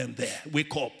problem there.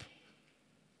 Wake up.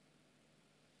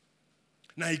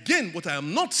 Now again, what I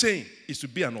am not saying is to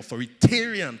be an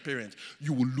authoritarian parent.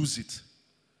 You will lose it.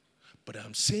 But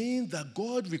I'm saying that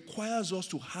God requires us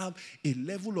to have a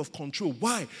level of control.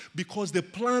 Why? Because the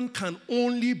plan can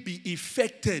only be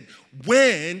effected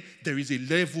when there is a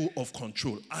level of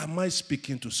control. Am I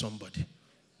speaking to somebody?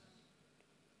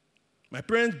 My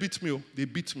parents beat me. They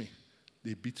beat me.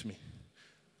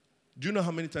 Do you know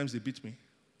how many times they beat me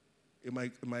in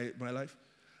my life?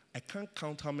 I can't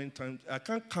count how many times. I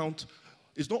can't count.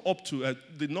 It's not up to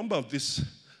the number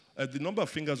of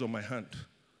fingers on my hand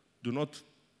do not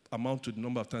amount to the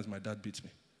number of times my dad beat me.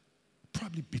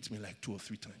 Probably beat me like 2 or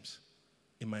 3 times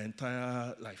in my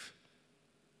entire life.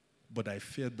 But I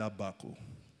feared that back.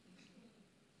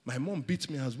 My mom beat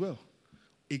me as well.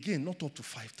 Again, not up to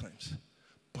 5 times.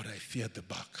 But I feared the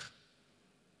back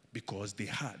because they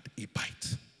had a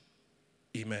bite.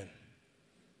 Amen.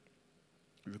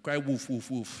 You cry woof, woof,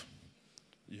 woof.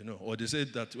 Or they say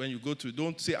that when you go to,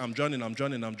 don't say I'm drowning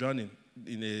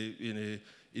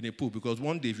in a pool, because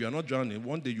one day if you are not drowning,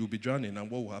 one day you'll be drowning,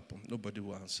 and what will happen? Nobody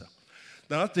will answer.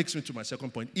 Now that takes me to my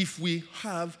second point. If we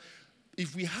have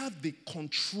the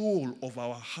control of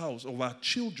our house, of our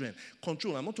children,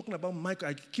 control. I'm not talking about Michael.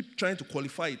 I keep trying to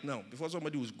qualify it now before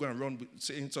somebody was going around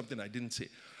saying something I didn't say.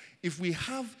 If we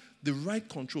have the right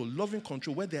control, loving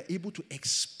control, where they're able to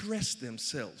express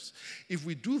themselves, if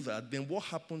we do that, then what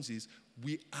happens is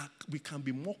we can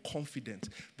be more confident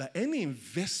that any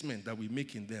investment that we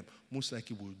make in them most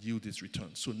likely will yield its return.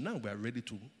 So now we are ready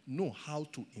to know how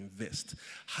to invest.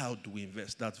 How do we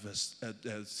invest? That's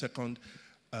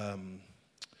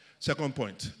second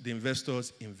point, the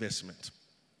investor's investment.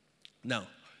 Now,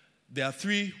 there are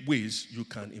 3 ways you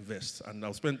can invest, and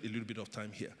I'll spend a little bit of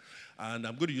time here. And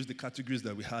I'm going to use the categories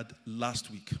that we had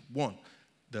last week. 1,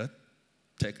 the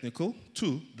technical.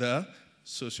 2, the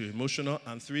socio-emotional.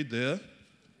 And 3, the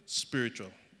spiritual.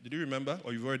 Did you remember,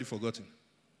 or you've already forgotten?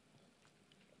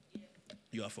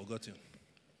 You have forgotten.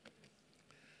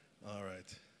 All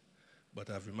right. But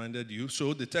I've reminded you.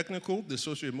 So the technical, the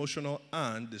socio-emotional,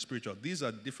 and the spiritual. These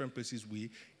are different places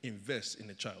we invest in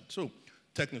a child. So,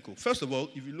 technical. First of all,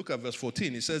 if you look at verse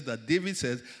 14, it says that David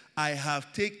says, I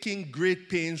have taken great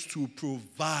pains to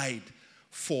provide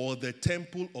for the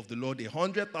temple of the Lord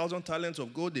 100,000 talents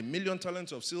of gold, 1,000,000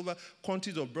 talents of silver,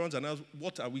 quantities of bronze, and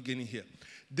what are we getting here?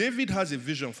 David has a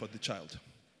vision for the child.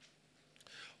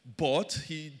 But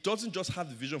he doesn't just have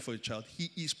the vision for the child,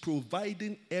 he is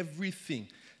providing everything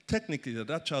technically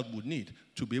that child would need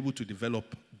to be able to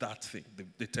develop that thing,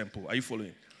 the temple. Are you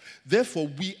following? Therefore,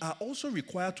 we are also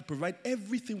required to provide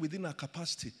everything within our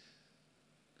capacity,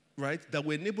 right? That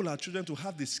will enable our children to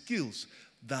have the skills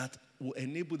that will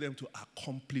enable them to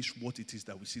accomplish what it is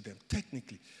that we see them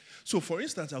technically. So, for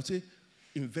instance, I would say,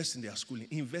 invest in their schooling,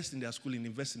 invest in their schooling,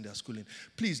 invest in their schooling.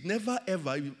 Please, never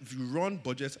ever, if you run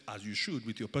budgets as you should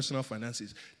with your personal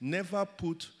finances, never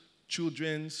put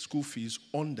children's school fees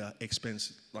under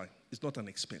expense line. It's not an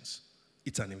expense.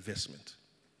 It's an investment.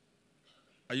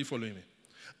 Are you following me?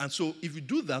 And so if you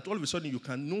do that, all of a sudden you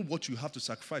can know what you have to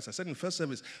sacrifice. I said in the first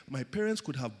service, my parents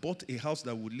could have bought a house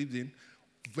that we would live in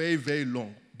very, very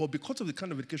long. But because of the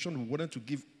kind of education we wanted to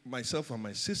give myself and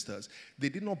my sisters, they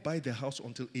did not buy their house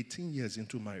until 18 years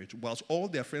into marriage. Whilst all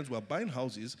their friends were buying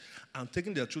houses and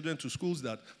taking their children to schools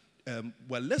that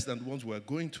were less than the ones we were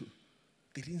going to,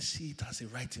 they didn't see it as a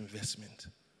right investment.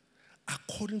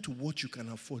 According to what you can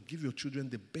afford, give your children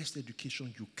the best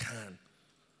education you can.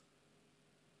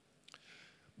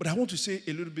 But I want to say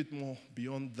a little bit more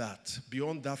beyond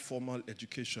that formal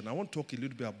education. I want to talk a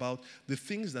little bit about the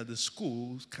things that the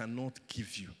schools cannot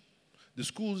give you. The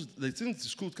things the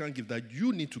schools can't give that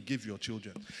you need to give your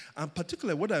children. And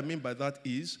particularly what I mean by that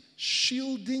is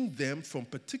shielding them from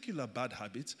particular bad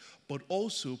habits, but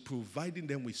also providing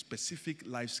them with specific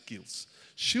life skills.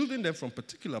 Shielding them from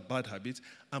particular bad habits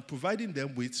and providing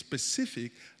them with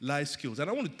specific life skills. And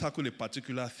I want to tackle a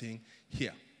particular thing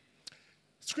here.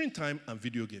 Screen time and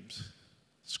video games.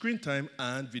 Screen time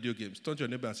and video games. Turn to your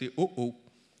neighbor and say, oh.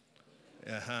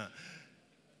 Uh-huh.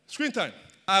 Screen time.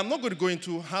 I'm not going to go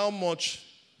into how much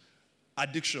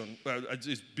addiction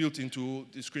is built into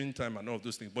the screen time and all of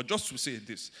those things, but just to say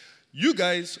this. You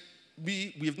guys,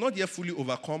 we have not yet fully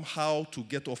overcome how to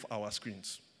get off our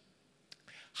screens.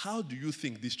 How do you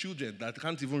think these children that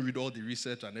can't even read all the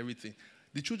research and everything,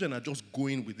 the children are just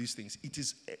going with these things? It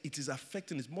is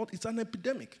affecting, it's an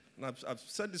epidemic. And I've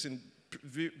said this in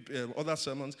other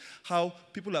sermons, how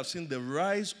people have seen the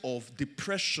rise of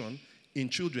depression in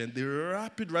children, the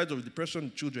rapid rise of depression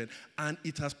in children, and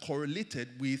it has correlated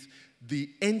with the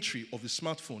entry of the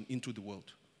smartphone into the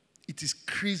world. It is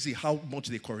crazy how much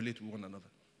they correlate with one another.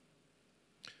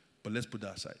 But let's put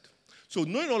that aside. So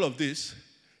knowing all of this,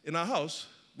 in our house,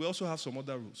 we also have some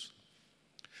other rules.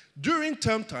 During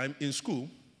term time in school,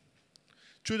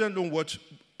 children don't watch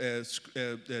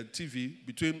TV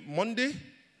between Monday,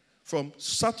 from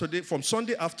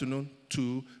Sunday afternoon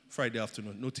to Friday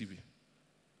afternoon. No TV.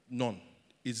 None.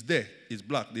 It's there. It's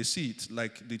black. They see it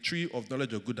like the tree of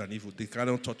knowledge of good and evil. They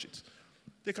cannot touch it.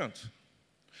 They can't.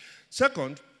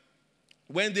 Second,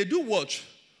 when they do watch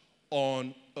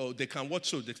they can watch,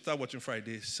 so they start watching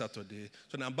Friday, Saturday.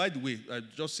 So now, by the way, I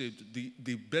just said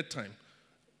the bedtime,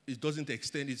 it doesn't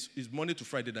extend. It's Monday to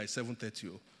Friday, that is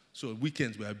 7:30. So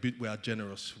weekends, we are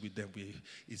generous with them.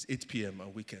 It's 8 p.m.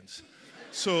 on weekends.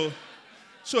 So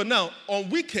now, on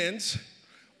weekends,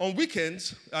 On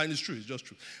weekends, and it's true, it's just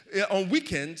true. On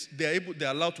weekends, they're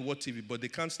allowed to watch TV, but they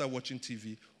can't start watching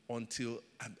TV until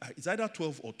it's either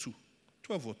 12 or 2.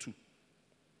 12 or 2.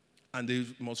 And they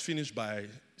must finish by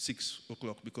 6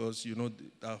 o'clock because,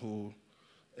 that whole,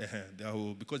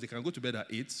 because they can go to bed at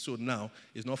 8. So now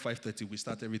it's not 5:30. We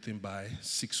start everything by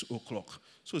 6 o'clock.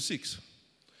 So 6.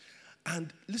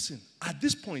 And listen, at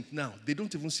this point now, they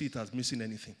don't even see it as missing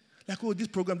anything. Like, this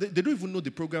program, they don't even know the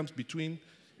programs between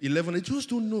 11. They just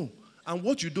don't know. And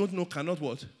what you don't know cannot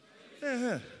what?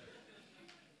 Yeah.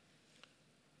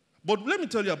 But let me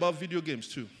tell you about video games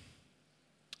too.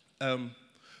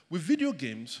 With video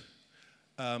games,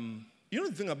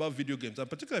 the thing about video games, and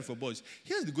particularly for boys,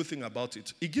 here's the good thing about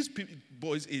it. It gives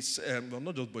boys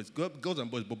not just boys, girls and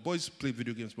boys, but boys play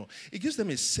video games more. It gives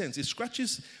them a sense. It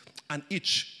scratches an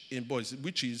itch in boys,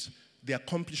 which is the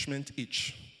accomplishment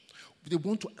itch. They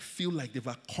want to feel like they've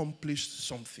accomplished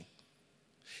something.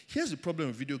 Here's the problem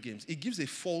with video games. It gives a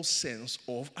false sense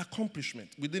of accomplishment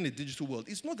within a digital world.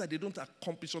 It's not that they don't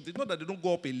accomplish something. It's not that they don't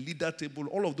go up a leader table,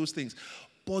 all of those things.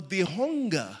 But the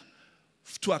hunger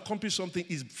to accomplish something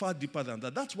is far deeper than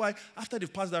that. That's why after they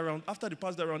pass that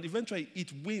around, eventually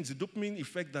it wins. The dopamine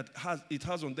effect that it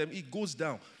has on them, it goes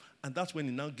down. And that's when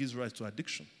it now gives rise to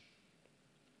addiction.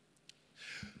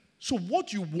 So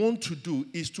what you want to do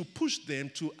is to push them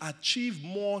to achieve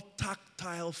more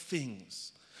tactile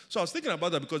things. So I was thinking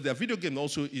about that because their video game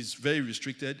also is very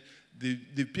restricted. The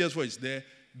PS4 is there.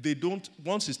 They don't,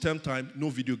 once it's term time, no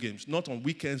video games. Not on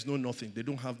weekends, no nothing.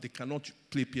 They cannot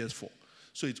play PS4.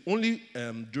 So it's only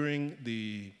during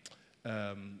the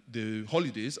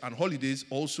holidays. And holidays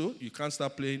also, you can't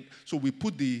start playing. So we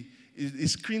put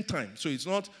it's screen time. So it's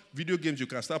not video games you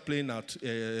can start playing at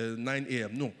 9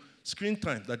 a.m. No. Screen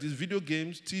time. That is video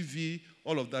games, TV,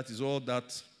 all of that is all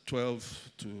that 12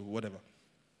 to whatever.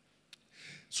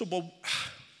 So, but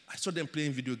I saw them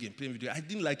playing video game. I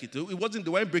didn't like it. It wasn't, they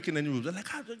weren't breaking any rules. They're like,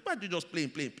 why do you just play?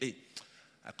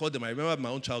 I called them. I remember my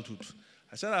own childhood.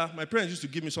 I said, my parents used to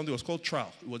give me something that was called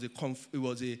trial. It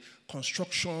was a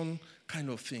construction kind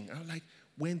of thing. I was like,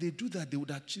 when they do that, they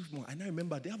would achieve more. And I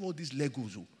remember they have all these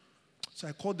Legos. So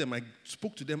I called them. I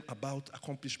spoke to them about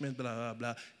accomplishment, blah, blah,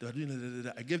 blah. They were doing blah, blah,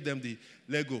 blah. I gave them the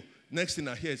Lego. Next thing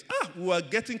I hear is, we are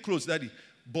getting close, Daddy.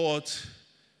 But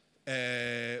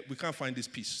we can't find this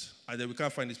piece. And then we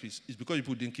can't find this piece. It's because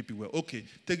people didn't keep it well. Okay,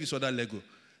 take this other Lego.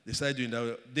 They started doing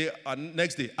that.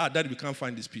 Next day, Daddy, we can't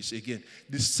find this piece again.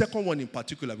 The second one in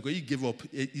particular, because he gave up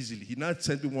easily, he now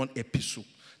sent me one episode.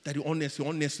 Daddy,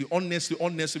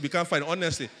 honestly, we can't find it,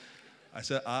 honestly. I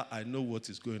said, I know what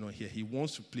is going on here. He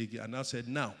wants to play again. And I said,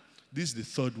 now, this is the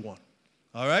third one.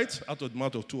 All right? Out of the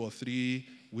mouth of 2 or 3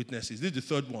 witnesses. This is the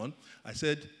third one. I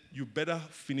said, you better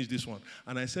finish this one.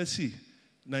 And I said, see,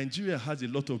 Nigeria has a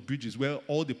lot of bridges where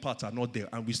all the parts are not there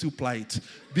and we still ply it.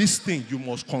 This thing, you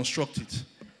must construct it.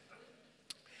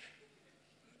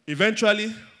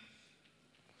 Eventually,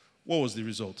 what was the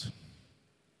result?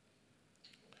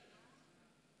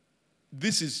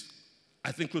 This is,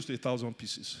 I think, close to 1,000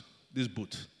 pieces, this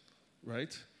boat,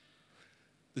 right?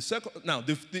 The second, now,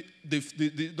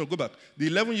 no, go back. The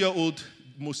 11-year-old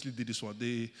mostly did this one.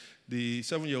 The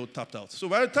 7-year-old tapped out. So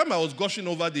by the time I was gushing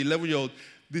over the 11-year-old,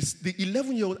 the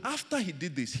 11-year-old, after he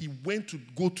did this, he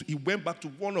went back to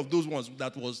one of those ones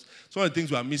that was, some of the things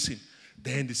were missing.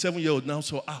 Then the 7-year-old now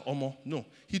saw, no.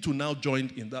 He too now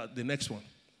joined in the next one.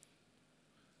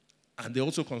 And they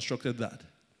also constructed that.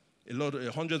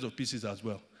 Hundreds of pieces as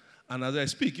well. And as I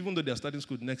speak, even though they're starting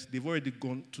school next, they've already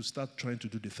gone to start trying to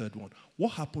do the third one. What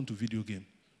happened to video game?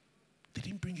 They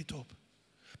didn't bring it up.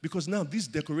 Because now these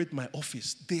decorate my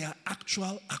office. They are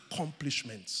actual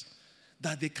accomplishments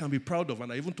that they can be proud of.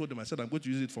 And I even told them, I said, I'm going to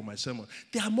use it for my sermon.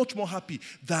 They are much more happy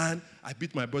than I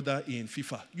beat my brother in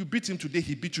FIFA. You beat him today,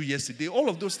 he beat you yesterday. All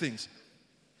of those things.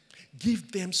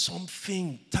 Give them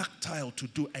something tactile to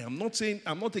do. I'm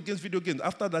not against video games.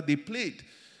 After that, they played.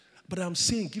 But I'm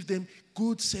saying give them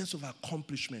good sense of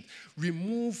accomplishment.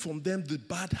 Remove from them the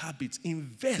bad habits.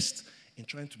 Invest in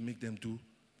trying to make them do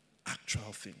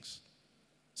actual things.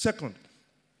 Second,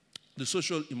 the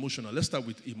social emotional. Let's start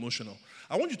with emotional.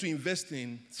 I want you to invest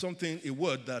in something, a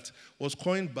word that was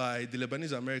coined by the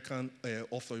Lebanese-American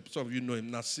author. Some of you know him,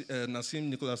 Nassim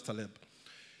Nicholas Taleb.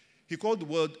 He called the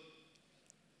word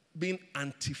being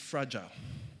anti-fragile.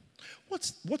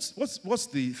 What's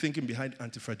the thinking behind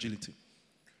anti-fragility?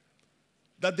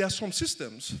 That there are some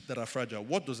systems that are fragile.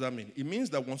 What does that mean? It means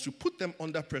that once you put them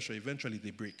under pressure, eventually they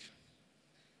break.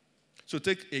 So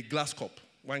take a glass cup,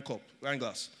 wine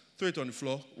glass, throw it on the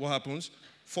floor. What happens?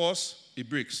 Force, it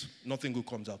breaks. Nothing good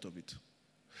comes out of it.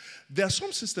 There are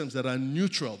some systems that are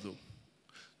neutral, though.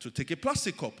 So take a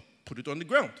plastic cup, put it on the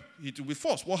ground. Hit it with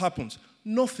force. What happens?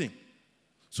 Nothing.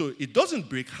 So it doesn't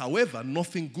break. However,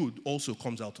 nothing good also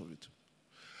comes out of it.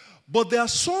 But there are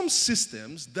some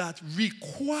systems that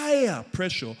require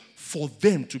pressure for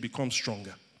them to become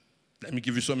stronger. Let me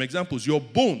give you some examples. Your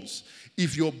bones.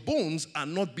 If your bones are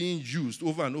not being used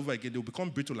over and over again, they'll become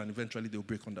brittle and eventually they'll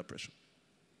break under pressure.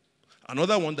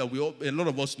 Another one that a lot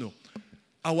of us know.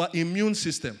 Our immune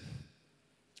system.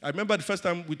 I remember the first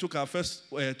time we took our first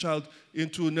child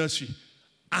into nursery.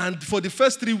 And for the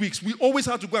first 3 weeks, we always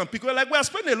had to go and pick. We're like, we are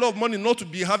spending a lot of money not to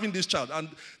be having this child. And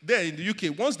there in the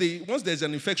UK, once there's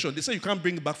an infection, they say you can't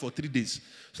bring it back for 3 days.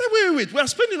 So wait. We are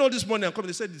spending all this money and coming.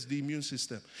 They said it's the immune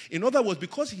system. In other words,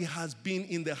 because he has been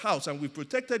in the house and we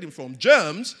protected him from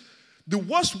germs, the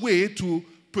worst way to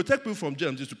protect people from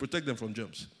germs is to protect them from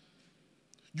germs.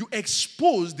 You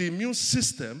expose the immune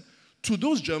system to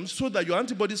those germs so that your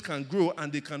antibodies can grow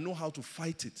and they can know how to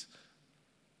fight it.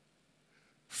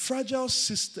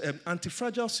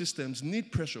 Anti-fragile systems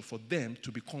need pressure for them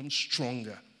to become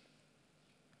stronger.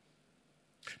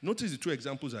 Notice the two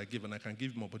examples I give, and I can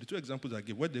give more, but the two examples I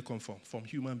give, where they come from? From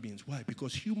human beings. Why?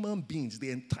 Because human beings,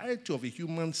 the entirety of a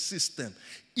human system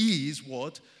is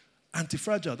what?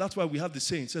 Anti-fragile. That's why we have the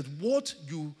saying. It says, what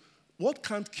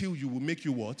can't kill you will make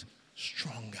you what?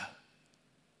 Stronger.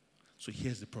 So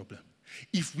here's the problem.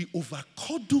 If we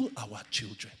overcuddle our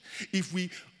children, if we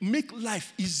make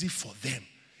life easy for them,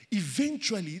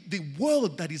 eventually the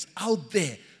world that is out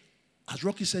there, as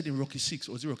Rocky said in Rocky 6,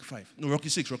 or is it Rocky 5? No, Rocky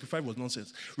 6. Rocky 5 was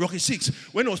nonsense. Rocky 6,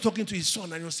 when he was talking to his son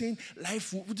and he was saying,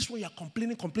 life will, this one you're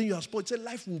complaining, you are spoiled. He said,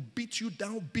 life will beat you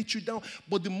down.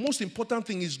 But the most important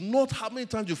thing is not how many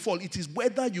times you fall. It is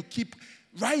whether you keep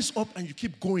rise up and you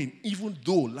keep going, even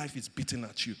though life is beating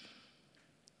at you.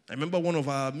 I remember one of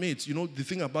our mates, the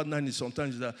thing about nannies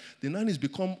sometimes is that the nannies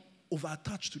become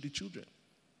over-attached to the children.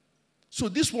 So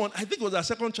this one, I think it was our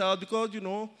second child because,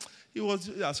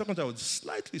 our second child was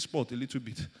slightly spoiled a little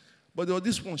bit. But there was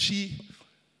this one, she,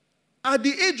 at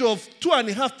the age of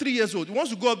 2.5, 3 years old,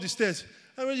 wants to go up the stairs.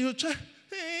 And when you try,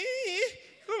 hey,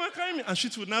 come and carry me. And she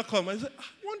would now come. I said,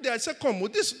 one day I said, come,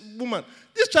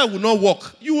 this child will not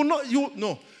walk.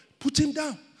 No, put him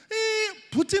down. Hey,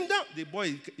 put him down. The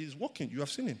boy is walking. You have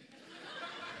seen him.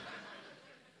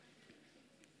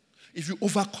 If you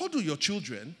overcuddle your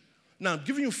children, now I'm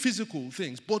giving you physical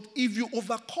things, but if you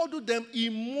overcuddle them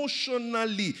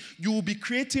emotionally, you will be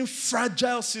creating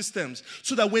fragile systems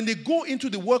so that when they go into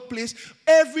the workplace,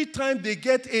 every time they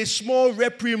get a small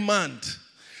reprimand,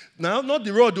 now not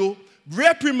the rod though,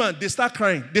 reprimand, they start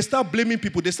crying, they start blaming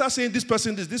people, they start saying this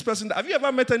person that. Have you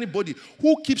ever met anybody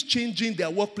who keeps changing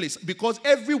their workplace? Because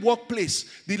every workplace,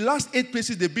 the last 8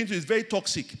 places they've been to is very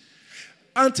toxic.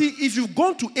 Auntie, if you've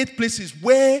gone to 8 places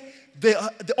where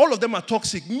all of them are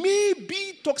toxic,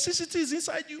 maybe toxicity is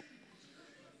inside you.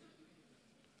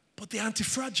 But they're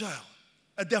anti-fragile.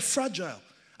 They're fragile.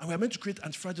 And we're meant to create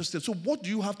anti-fragile states. So what do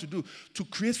you have to do to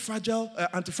create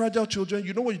anti-fragile children?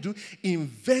 You know what you do?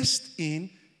 Invest in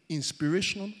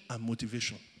inspiration and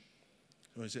motivation.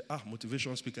 You say,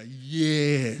 motivation speaker.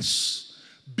 Yes.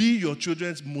 Be your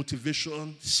children's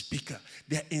motivation speaker.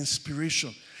 Their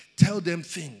inspiration. Tell them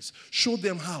things. Show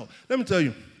them how. Let me tell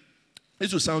you.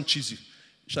 This will sound cheesy.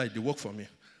 They work for me.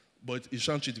 But it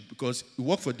sounds cheesy because it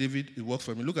worked for David, it worked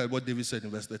for me. Look at what David said in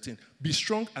verse 13. Be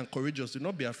strong and courageous. Do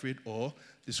not be afraid or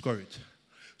discouraged.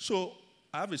 So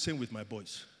I have a saying with my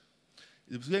boys.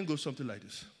 The saying goes something like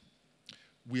this.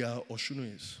 We are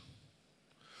Osunnuyis.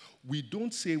 We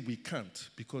don't say we can't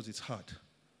because it's hard.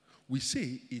 We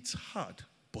say it's hard,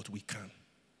 but we can.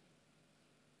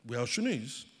 We are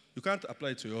Osunnuyis. You can't apply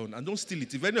it to your own. And don't steal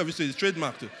it. If any of you say it's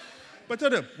trademarked. But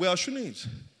tell them, we are Osunnuyis.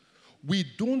 We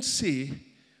don't say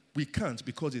we can't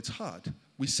because it's hard.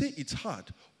 We say it's hard,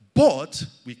 but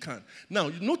we can. Now,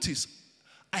 you notice,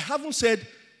 I haven't said,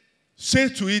 say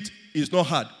to it, it's not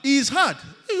hard. It's hard.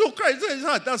 You cry, it's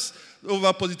hard. That's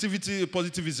over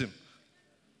positivism.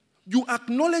 You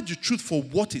acknowledge the truth for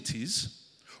what it is,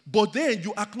 but then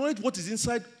you acknowledge what is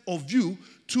inside of you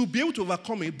to be able to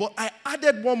overcome it. But I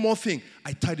added one more thing.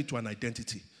 I tied it to an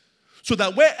identity. So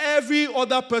that where every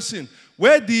other person,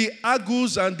 where the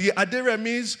Agus and the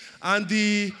Aderemis and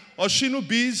the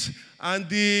Oshinubis and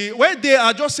where they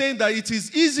are just saying that it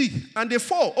is easy and they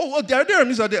fall. Oh, the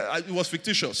Aderemis are there. It was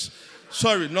fictitious.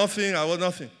 Sorry, nothing. I was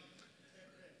nothing.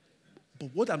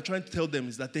 But what I'm trying to tell them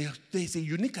is that there is a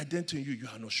unique identity in you. You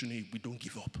are an Osunnuyi. We don't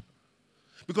give up.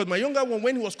 Because my younger one,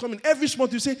 when he was coming, every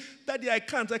month you say, Daddy, I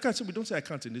can't. So we don't say I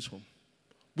can't in this home.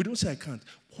 We don't say I can't.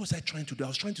 What was I trying to do? I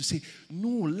was trying to say, no,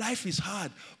 life is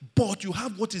hard, but you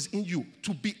have what is in you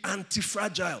to be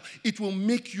anti-fragile. It will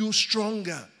make you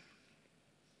stronger.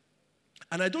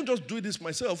 And I don't just do this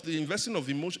myself, the investing of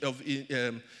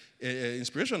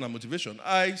inspiration and motivation.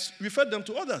 I refer them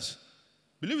to others.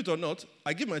 Believe it or not,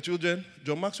 I give my children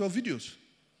John Maxwell videos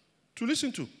to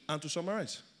listen to and to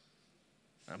summarize.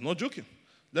 I'm not joking.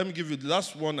 Let me give you the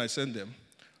last one I sent them.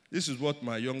 This is what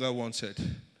my younger one said.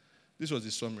 This was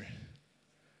the summary.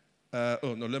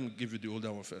 Let me give you the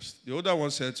older one first. The older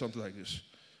one said something like this.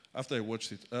 After I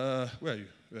watched it, where are you?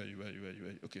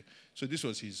 Okay, so this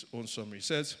was his own summary. He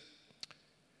says,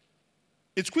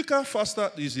 it's quicker, faster,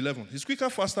 he's 11. It's quicker,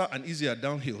 faster, and easier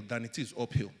downhill than it is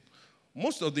uphill.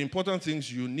 Most of the important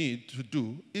things you need to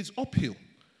do is uphill.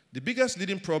 The biggest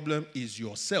leading problem is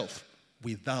yourself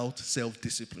without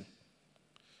self-discipline.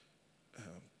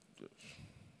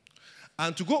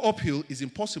 And to go uphill is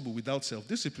impossible without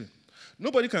self-discipline.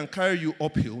 Nobody can carry you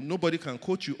uphill. Nobody can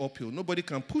coach you uphill. Nobody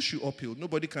can push you uphill.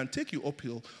 Nobody can take you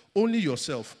uphill. Only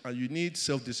yourself, and you need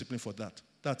self-discipline for that.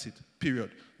 That's it,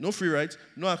 period. No free rides,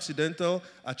 no accidental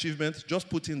achievement. Just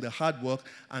put in the hard work,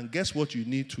 and guess what you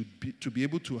need to be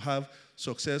able to have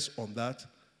success on that?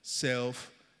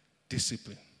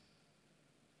 Self-discipline.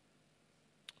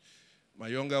 My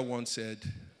younger one said,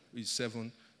 he's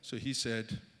 7, so he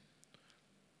said,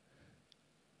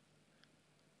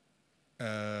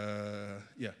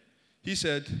 he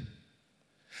said,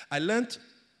 I learned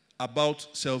about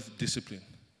self-discipline.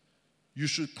 You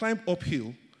should climb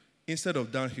uphill instead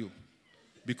of downhill,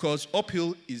 because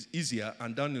uphill is easier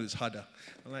and downhill is harder.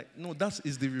 I'm like, no, that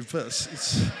is the reverse.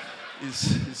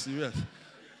 It's the reverse.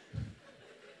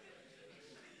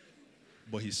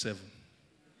 But he's 7.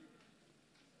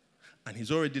 And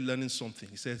he's already learning something.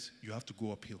 He says, you have to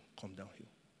go uphill, come downhill.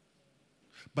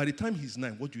 By the time he's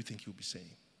 9, what do you think he'll be saying?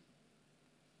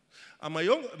 And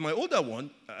my older one,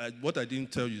 what I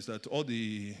didn't tell you is that all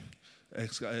he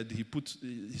put,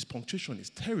 his punctuation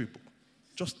is terrible.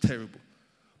 Just terrible.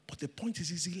 But the point is,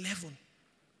 he's 11.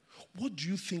 What do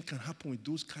you think can happen with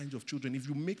those kinds of children if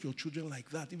you make your children like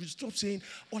that? If you stop saying,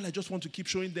 all I just want to keep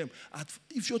showing them.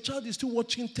 If your child is still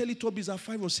watching Teletubbies at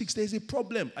 5 or 6, there's a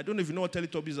problem. I don't know if you know what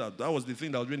Teletubbies are. That was the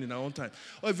thing that was written in our own time.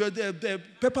 Or if you're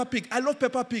Peppa Pig. I love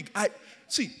Peppa Pig.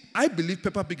 I believe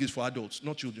Peppa Pig is for adults,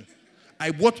 not children.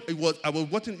 It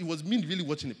was me really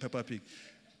watching the Peppa Pig.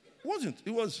 It wasn't.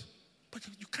 It was. But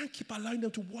you can't keep allowing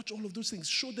them to watch all of those things.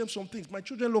 Show them some things. My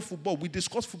children love football. We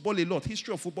discuss football a lot,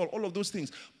 history of football, all of those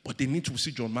things. But they need to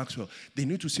see John Maxwell. They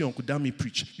need to see Uncle Dami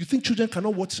preach. You think children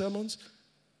cannot watch sermons?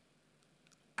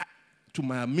 To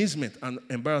my amazement and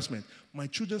embarrassment, my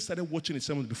children started watching the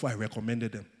sermons before I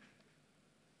recommended them.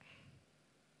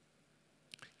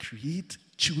 Create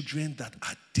children that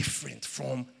are different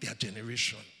from their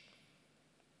generation.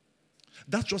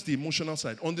 That's just the emotional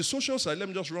side. On the social side, let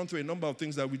me just run through a number of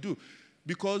things that we do.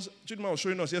 Because Chidima was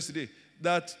showing us yesterday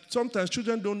that sometimes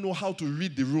children don't know how to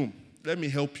read the room. Let me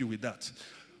help you with that.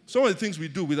 Some of the things we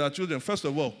do with our children, first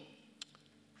of all,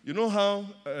 you know how,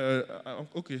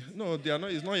 they are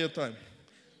not, it's not your time.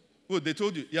 Oh, they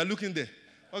told you, you're looking there.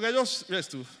 Okay, just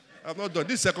rest too. I'm not done.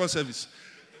 This is second service.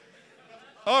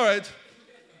 All right.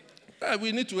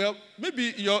 We need to help.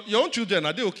 Maybe your own children,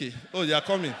 are they okay? Oh, they are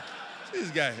coming. This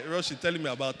guy, Roshi, telling me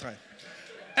about time.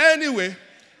 Anyway,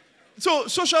 so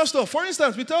social stuff. For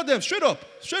instance, we tell them straight up,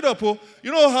 oh,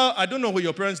 you know how, I don't know what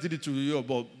your parents did it to you,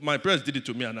 but my parents did it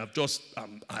to me, and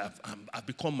I've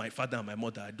become my father and my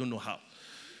mother. I don't know how.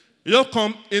 You know,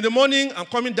 come in the morning, I'm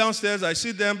coming downstairs, I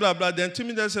see them, blah, blah. Then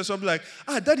Timmy then says something like,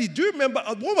 Daddy, do you remember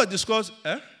what we discussed?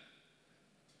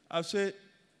 I'll say,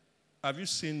 have you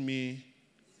seen me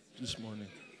this morning?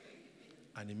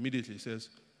 And immediately he says,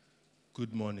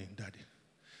 good morning, Daddy.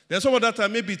 Then some of that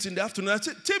time, maybe it's in the afternoon, I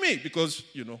say, Timmy, because,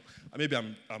 maybe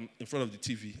I'm in front of the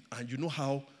TV, and you know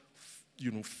how,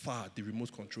 far the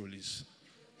remote control is.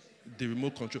 The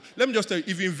remote control. Let me just tell you,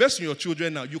 if you invest in your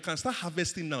children now, you can start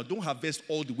harvesting now. Don't harvest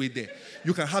all the way there.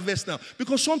 You can harvest now.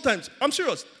 Because sometimes, I'm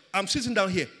serious, I'm sitting down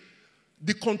here.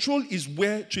 The control is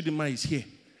where Chidima is here.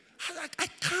 I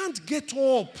can't get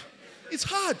up. It's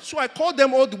hard. So I call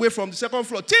them all the way from the second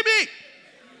floor. Timmy!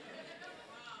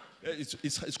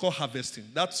 It's called harvesting.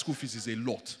 That school fees is a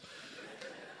lot.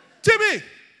 Timmy!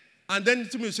 And then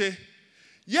Timmy will say,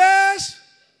 yes!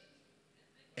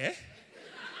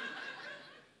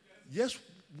 Yes,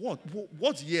 what?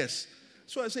 What yes?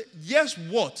 So I say, yes,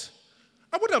 what?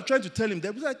 And what I'm trying to tell him,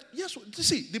 they're like, yes,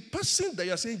 see, the person that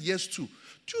you're saying yes to,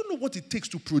 do you know what it takes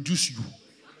to produce you?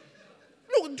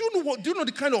 No, do you know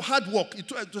the kind of hard work?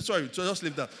 Sorry, just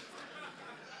leave that.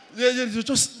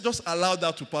 Just allow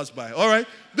that to pass by, all right?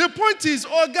 The point is,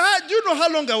 God, do you know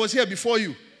how long I was here before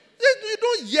you? You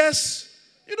don't yes.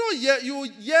 You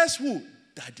don't yes who?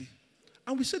 Daddy.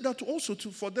 And we said that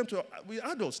for them to, we're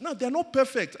adults. Now, they're not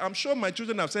perfect. I'm sure my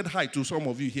children have said hi to some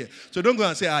of you here. So don't go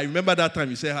and say, I remember that time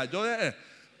you said hi.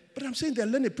 But I'm saying they're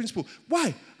learning a principle.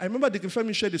 Why? I remember the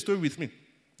Femi shared the story with me.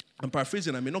 I'm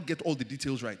paraphrasing, I may not get all the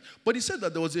details right. But he said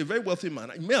that there was a very wealthy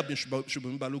man, it may have been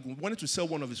Shubham Balogun, wanted to sell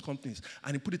one of his companies,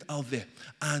 and he put it out there.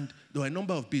 And there were a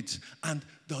number of bids. And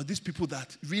there were these people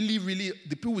that really,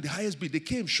 the people with the highest bid, they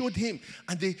came, showed him,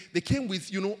 and they came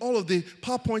with, all of the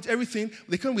PowerPoint, everything.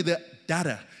 They came with the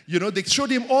data. They showed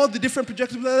him all the different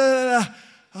projections, blah, blah,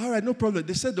 blah. All right, no problem.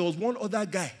 They said there was one other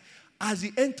guy. As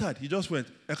he entered, he just went,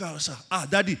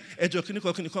 Daddy,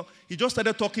 he just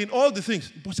started talking all the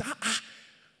things. But said,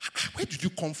 where did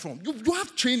you come from? You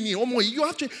have training. You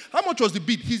have training. How much was the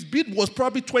bid? His bid was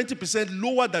probably 20%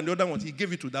 lower than the other one. He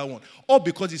gave it to that one. All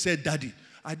because he said, Daddy,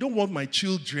 I don't want my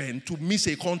children to miss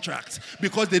a contract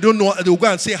because they don't know. They'll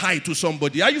go and say hi to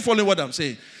somebody. Are you following what I'm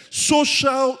saying?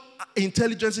 Social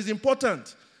intelligence is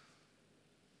important.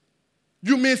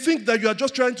 You may think that you are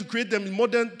just trying to create them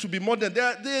to be modern.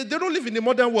 They don't live in the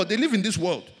modern world. They live in this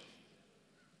world.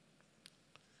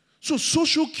 So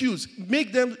social cues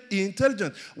make them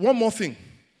intelligent. One more thing.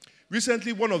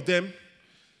 Recently, one of them,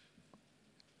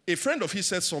 a friend of his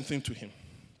said something to him.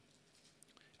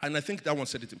 And I think that one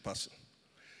said it in passing.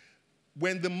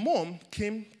 When the mom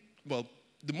came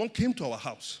to our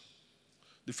house.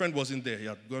 The friend wasn't there. He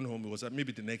had gone home. It was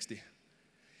maybe the next day.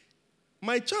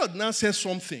 My child now says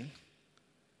something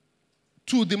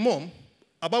to the mom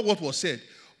about what was said.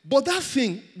 But that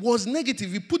thing was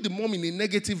negative. He put the mom in a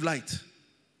negative light.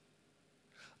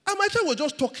 And my child was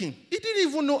just talking. He didn't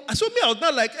even know. So me, I was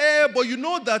not like, but you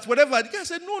know that whatever. The guy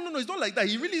said, no, it's not like that.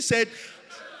 He really said,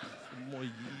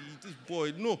 this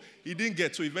boy, no, he didn't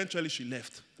get. So eventually she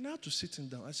left. And I had to sit him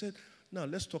down. I said, now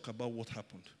let's talk about what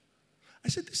happened. I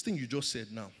said, this thing you just said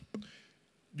now,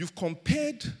 you've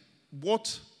compared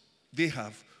what they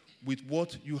have with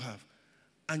what you have.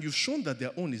 And you've shown that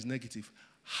their own is negative.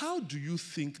 How do you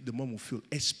think the mom will feel?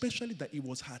 Especially that it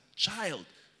was her child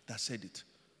that said it.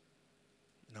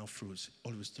 Now froze.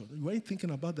 Always thought, you weren't thinking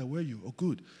about that, were you? Oh,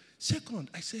 good. Second,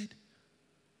 I said,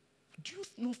 do you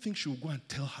not think she will go and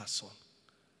tell her son?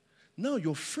 Now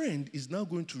your friend is now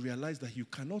going to realize that you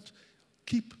cannot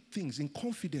keep things in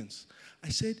confidence. I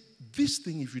said, this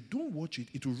thing, if you don't watch it,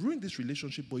 it will ruin this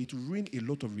relationship, but it will ruin a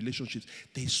lot of relationships.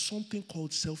 There is something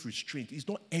called self-restraint. It's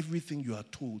not everything you are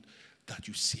told that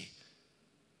you say.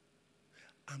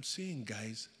 I'm saying,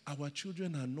 guys, our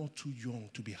children are not too young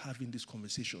to be having these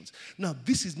conversations. Now,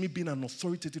 this is me being an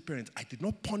authoritative parent. I did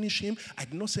not punish him. I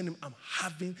did not send him. I'm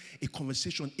having a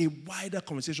conversation, a wider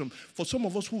conversation. For some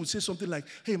of us who would say something like,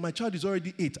 hey, my child is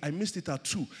already 8. I missed it at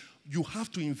 2. You have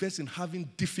to invest in having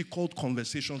difficult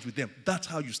conversations with them. That's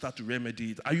how you start to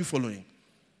remedy it. Are you following?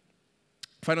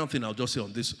 Final thing I'll just say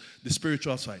on this, the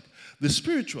spiritual side. The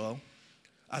spiritual,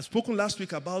 I've spoken last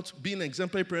week about being an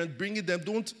exemplary parent, bringing them,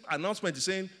 announcement is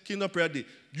saying, Kingdom Prayer Day.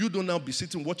 You don't now be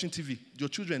sitting watching TV. Your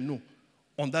children know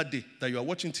on that day that you are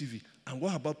watching TV. And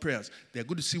what about prayers? They're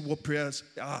going to see what prayers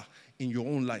are in your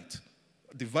own light.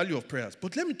 The value of prayers.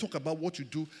 But let me talk about what you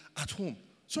do at home.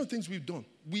 Some things we've done.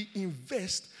 We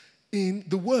invest in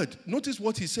the word. Notice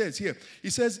what he says here. He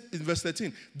says in verse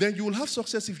 13, then you will have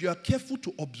success if you are careful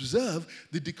to observe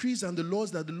the decrees and the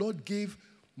laws that the Lord gave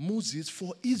Moses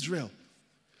for Israel.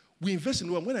 We invest in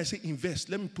the word. When I say invest,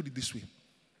 let me put it this way.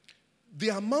 The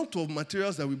amount of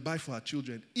materials that we buy for our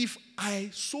children, if I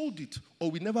sold it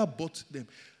or we never bought them,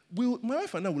 my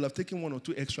wife and I will have taken 1 or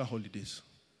 2 extra holidays.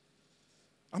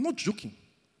 I'm not joking.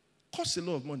 Costs a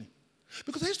lot of money.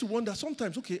 Because I used to wonder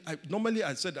sometimes, normally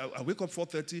I said I wake up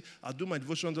 4:30, I'll do my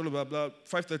devotions, blah, blah, blah.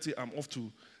 5:30, I'm off to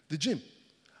the gym.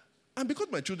 And because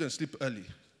my children sleep early,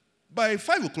 by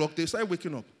 5 o'clock, they start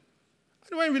waking up.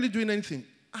 I wasn't really doing anything.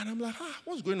 And I'm like,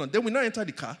 what's going on? Then we now enter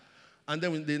the car, and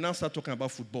then they now start talking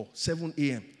about football, 7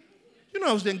 a.m.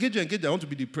 I was engaged. I want to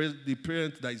be the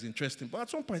parent that is interesting. But at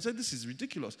some point, I said, this is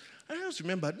ridiculous. And I just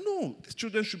remembered, no, these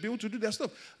children should be able to do their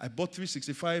stuff. I bought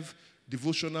 365,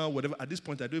 devotional, whatever. At this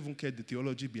point, I don't even care the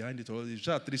theology behind it. It's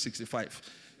just 365.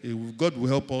 God will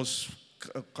help us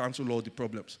cancel all the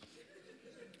problems.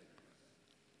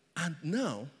 And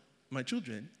now, my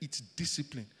children, it's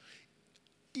discipline.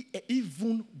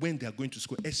 Even when they are going to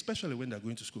school, especially when they are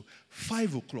going to school,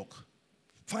 5 o'clock,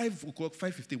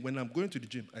 5:15, when I'm going to the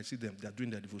gym, I see them, they are doing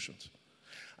their devotions.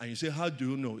 And you say, how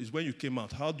do you know? It's when you came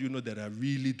out. How do you know that I'm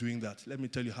really doing that? Let me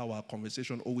tell you how our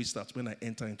conversation always starts when I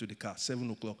enter into the car, 7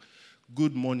 o'clock.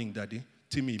 Good morning, Daddy.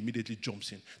 Timmy immediately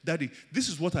jumps in. Daddy, this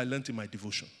is what I learned in my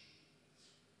devotion.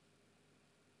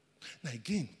 Now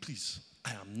again, please,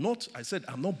 I said,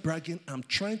 I'm not bragging. I'm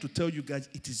trying to tell you guys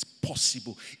it is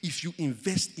possible if you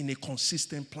invest in a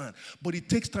consistent plan. But it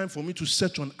takes time for me to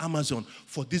search on Amazon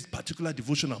for this particular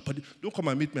devotional. But don't come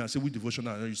and meet me and say, which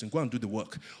devotional are you using? Go and do the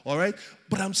work. All right?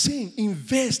 But I'm saying,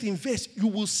 invest. You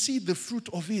will see the fruit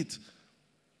of it.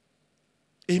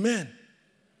 Amen.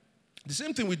 The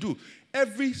same thing we do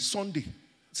every Saturday.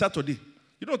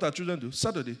 You know what our children do?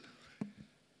 Saturday.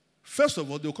 First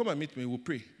of all, they'll come and meet me, we'll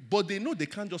pray. But they know they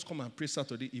can't just come and pray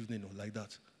Saturday evening or like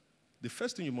that. The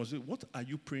first thing you must do, what are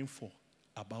you praying for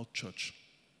about church?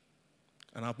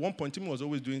 And at one point, Timmy was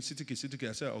always doing city kids.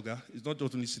 I said, Oga, it's not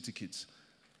just only city kids.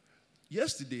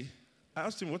 Yesterday, I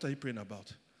asked him, what are you praying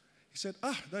about? He said,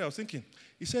 that I was thinking.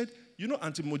 He said, you know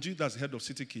Auntie Moji, that's the head of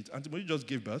City Kids. Auntie Moji just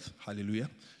gave birth. Hallelujah.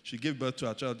 She gave birth to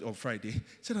her child on Friday. He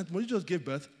said, Auntie Moji just gave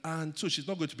birth, and so she's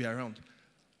not going to be around.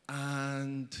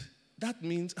 And that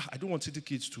means, I don't want City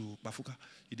Kids to Bafuka.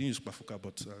 He didn't use Bafuka,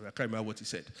 but I can't remember what he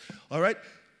said. All right?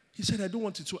 He said, I don't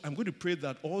want it to. I'm going to pray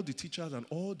that all the teachers and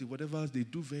all the whatever, they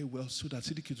do very well so that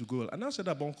City Kids will go well. And I said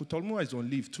that, but Uncle Tolmo is on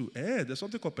leave too. There's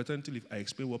something called paternity leave. I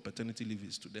explained what paternity leave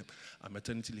is to them and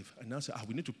maternity leave. And I said,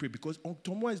 we need to pray because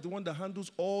Uncle Tolmo is the one that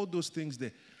handles all those things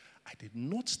there. I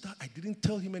didn't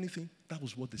tell him anything. That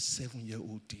was what the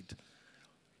 7-year-old did.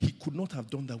 He could not have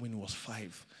done that when he was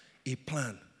 5. A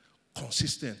plan.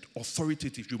 Consistent,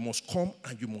 authoritative. You must come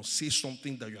and you must say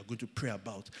something that you are going to pray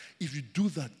about. If you do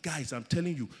that, guys, I'm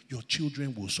telling you, your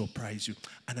children will surprise you.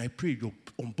 And I pray your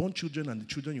unborn children and the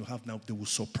children you have now, they will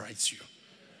surprise you.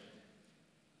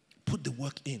 Put the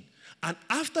work in. And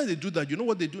after they do that, you know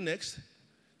what they do next?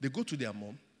 They go to their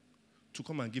mom to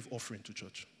come and give offering to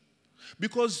church.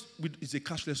 Because it's a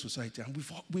cashless society. And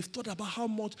we've thought about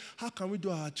how can we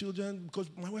do our children, because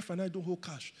my wife and I don't hold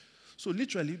cash. So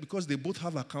literally, because they both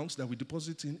have accounts that we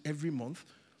deposit in every month,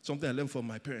 something I learned from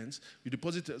my parents, we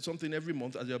deposit something every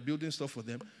month as you're building stuff for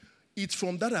them. It's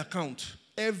from that account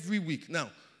every week.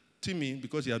 Now, Timmy,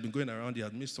 because he had been going around, he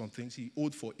had missed some things, he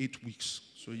owed for 8 weeks.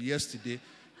 So yesterday,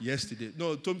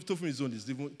 no, Tofimi's own is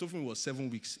different. Tofimi was 7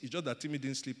 weeks. It's just that Timmy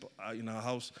didn't sleep in our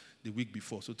house the week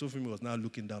before. So Tofimi was now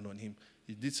looking down on him.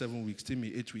 He did 7 weeks,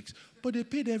 Timmy 8 weeks. But they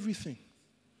paid everything.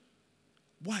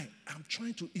 Why?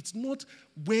 It's not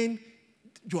when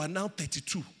you are now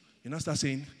 32. You now start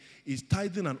saying, is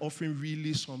tithing and offering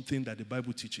really something that the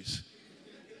Bible teaches?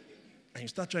 And you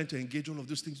start trying to engage all of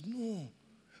those things. No.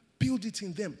 Build it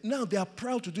in them. Now they are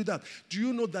proud to do that. Do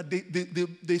you know that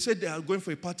they said they are going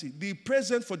for a party? The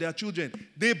present for their children,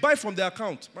 they buy from their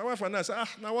account. My wife and I said,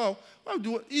 now wow,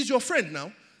 he's your friend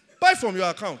now. Buy from your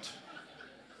account.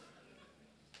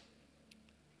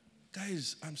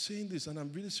 Guys, I'm saying this and I'm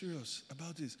really serious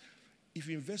about this. If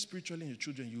you invest spiritually in your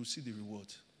children, you will see the reward.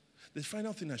 The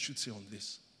final thing I should say on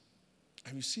this,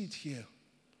 and you see it here.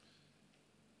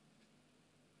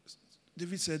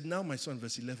 David said, now my son,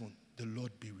 verse 11, the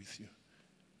Lord be with you.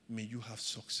 May you have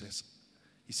success.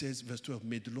 He says, verse 12,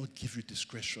 may the Lord give you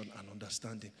discretion and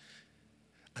understanding.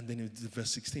 And then in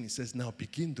verse 16, he says, now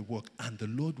begin the work and the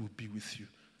Lord will be with you.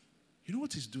 You know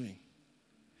what he's doing?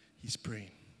 He's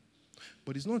praying.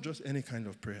 But it's not just any kind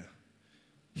of prayer.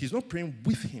 He's not praying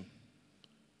with him.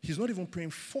 He's not even praying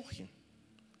for him.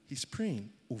 He's praying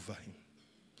over him.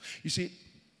 You see,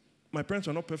 my parents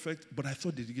are not perfect, but I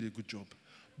thought they did a good job.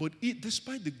 But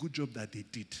despite the good job that they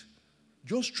did,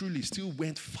 yours truly still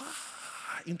went far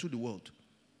into the world.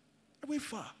 I went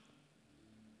far.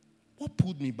 What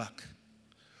pulled me back?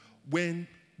 When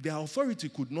their authority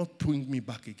could not bring me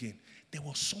back again, there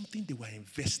was something they were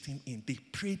investing in. They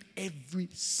prayed every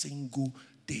single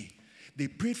day. They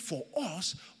prayed for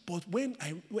us, but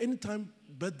anytime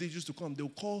birthdays used to come, they'll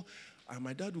call, and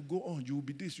my dad would go on, you will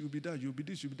be this, you will be that, you will be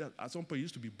this, you will be that. At some point, it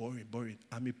used to be boring.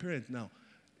 I'm a parent now.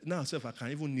 Now, self, I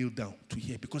can't even kneel down to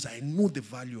hear because I know the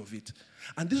value of it.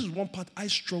 And this is one part I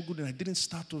struggled and I didn't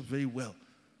start off very well.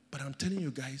 But I'm telling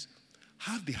you guys,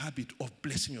 have the habit of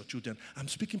blessing your children. I'm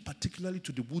speaking particularly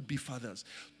to the would-be fathers.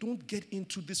 Don't get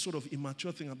into this sort of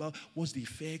immature thing about what's the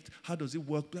effect, how does it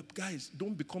work. But guys,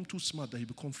 don't become too smart that you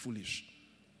become foolish.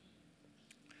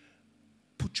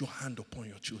 Put your hand upon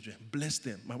your children. Bless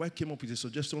them. My wife came up with a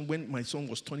suggestion when my son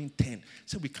was turning 10.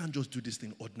 Said we can't just do this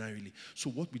thing ordinarily. So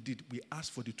what we did, we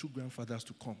asked for the 2 grandfathers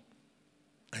to come.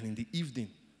 And in the evening,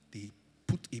 they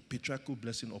put a patriarchal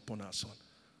blessing upon our son.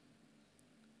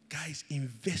 Guys,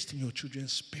 invest in your children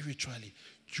spiritually.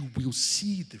 You will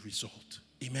see the result.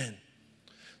 Amen.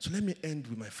 So let me end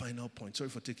with my final point. Sorry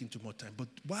for taking too much time. But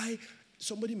why?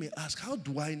 Somebody may ask, how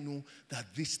do I know that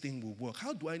this thing will work?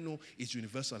 How do I know it's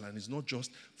universal and it's not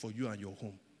just for you and your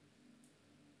home?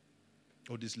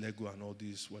 All this Lego and all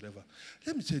this whatever.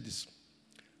 Let me say this.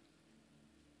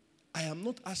 I am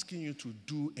not asking you to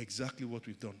do exactly what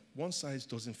we've done. One size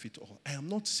doesn't fit all. I am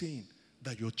not saying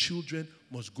that your children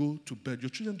must go to bed. Your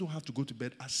children don't have to go to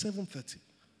bed at 7:30.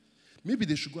 Maybe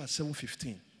they should go at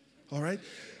 7:15. All right?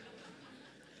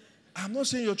 I'm not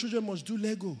saying your children must do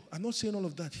Lego. I'm not saying all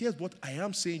of that. Here's what I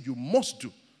am saying you must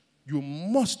do. You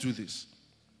must do this.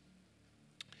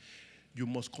 You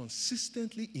must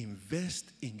consistently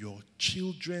invest in your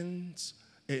children's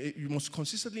you must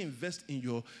consistently invest in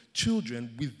your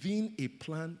children within a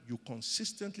plan you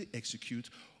consistently execute,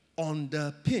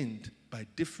 underpinned by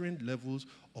different levels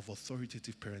of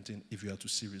authoritative parenting if you are to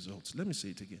see results. Let me say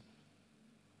it again.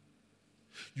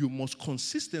 You must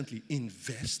consistently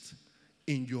invest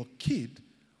in your kid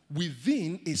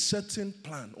within a certain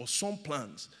plan or some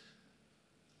plans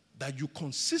that you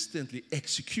consistently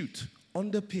execute,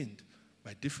 underpinned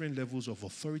by different levels of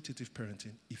authoritative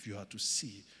parenting if you are to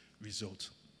see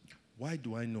results. Why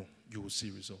do I know you will see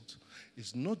results?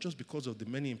 It's not just because of the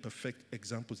many imperfect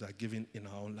examples that are given in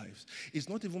our own lives. It's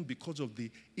not even because of the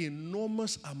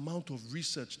enormous amount of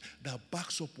research that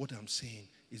backs up what I'm saying.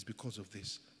 It's because of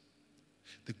this.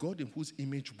 The God in whose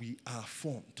image we are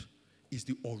formed is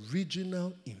the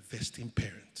original investing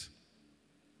parent.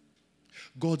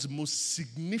 God's most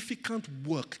significant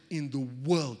work in the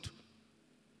world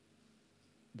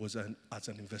was as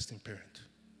an investing parent.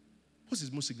 What's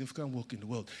his most significant work in the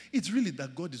world? It's really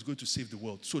that God is going to save the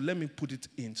world. So let me put it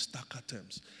in starker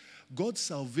terms. God's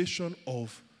salvation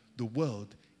of the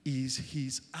world is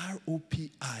his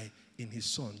ROPI in his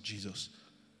son, Jesus.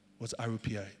 What's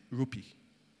ROPI? ROPI.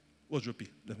 What's ROPI?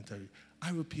 Let me tell you.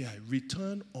 ROPI,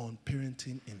 return on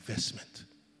parenting investment.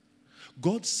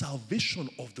 God's salvation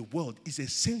of the world is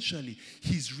essentially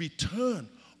his return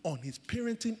on his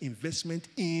parenting investment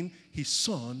in his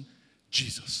son,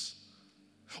 Jesus.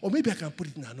 Or maybe I can put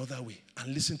it in another way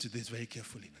and listen to this very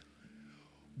carefully.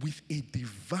 With a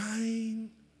divine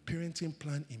parenting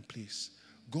plan in place,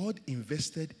 God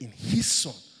invested in his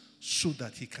son so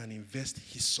that he can invest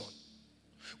his son.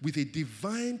 With a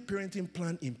divine parenting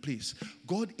plan in place,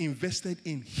 God invested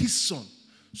in his son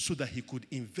so that he could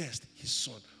invest his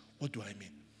son. What do I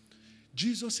mean?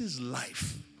 Jesus'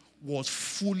 life was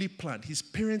fully planned. His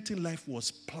parenting life was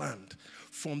planned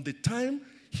from the time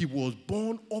he was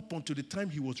born up until the time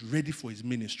he was ready for his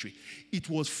ministry. It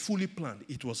was fully planned.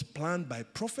 It was planned by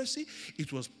prophecy,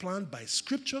 it was planned by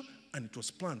scripture, and it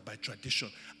was planned by tradition.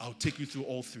 I'll take you through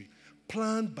all three.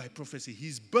 Planned by prophecy,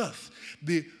 his birth,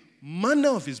 the manner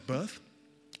of his birth,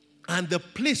 and the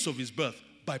place of his birth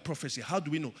by prophecy. How do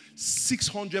we know?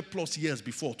 600 plus years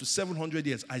before, to 700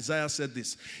 years, Isaiah said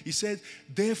this. He said,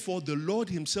 therefore the Lord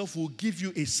himself will give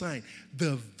you a sign.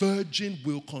 The virgin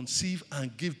will conceive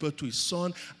and give birth to his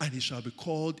son, and he shall be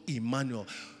called Emmanuel.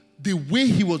 The way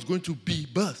he was going to be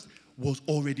birthed was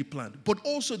already planned. But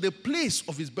also the place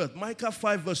of his birth. Micah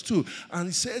 5 verse 2. And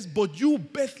he says, but you,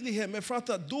 Bethlehem,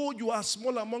 Ephrathah, though you are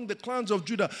small among the clans of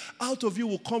Judah, out of you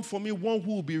will come for me one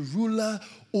who will be ruler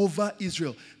over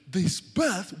Israel. This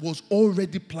birth was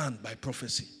already planned by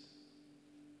prophecy.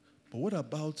 But what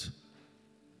about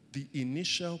the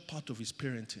initial part of his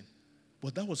parenting?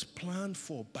 Well, that was planned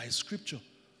for by scripture.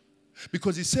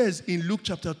 Because it says in Luke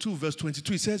chapter 2 verse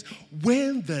 22, it says,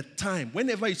 when the time,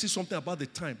 whenever you see something about the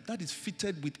time, that is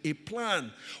fitted with a plan.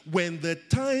 When the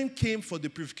time came for the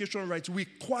purification rites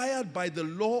required by the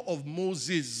law of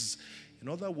Moses. In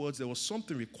other words, there was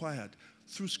something required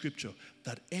through scripture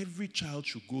that every child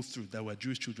should go through that were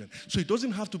Jewish children. So it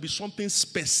doesn't have to be something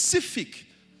specific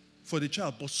for the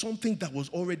child, but something that was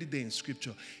already there in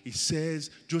scripture. It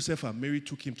says Joseph and Mary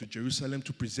took him to Jerusalem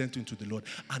to present him to the Lord.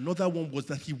 Another one was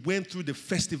that he went through the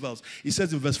festivals. It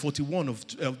says in verse 41 of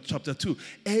chapter 2,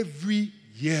 every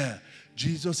year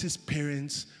Jesus'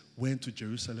 parents went to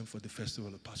Jerusalem for the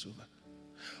festival of Passover.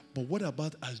 But what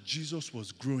about as Jesus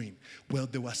was growing? Well,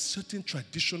 there were certain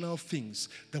traditional things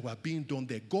that were being done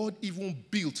there. God even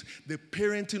built the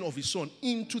parenting of his son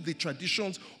into the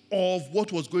traditions of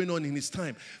what was going on in his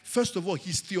time. First of all,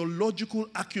 his theological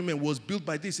acumen was built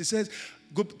by this. It says,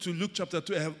 go to Luke chapter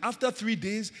 2. After 3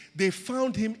 days, they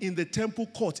found him in the temple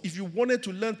courts. If you wanted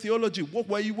to learn theology,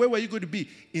 where were you going to be?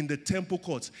 In the temple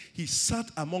courts. He sat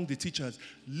among the teachers,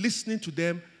 listening to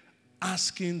them,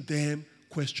 asking them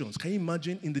questions. Can you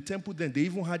imagine? In the temple then, they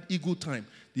even had eagle time.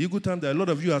 The eagle time that a lot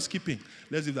of you are skipping.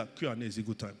 Let's leave that Q&A is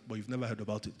eagle time, but you've never heard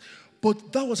about it.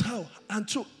 But that was how. And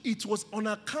so it was on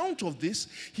account of this,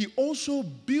 he also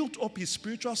built up his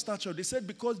spiritual stature. They said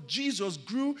because Jesus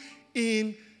grew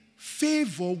in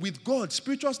favor with God,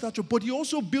 spiritual stature, but he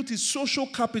also built his social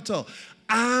capital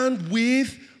and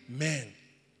with men.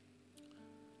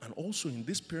 And also in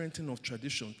this parenting of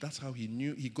tradition, that's how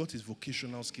he got his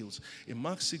vocational skills. In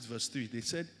Mark 6 verse 3, they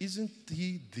said, isn't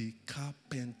he the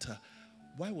carpenter?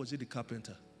 Why was he the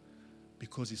carpenter?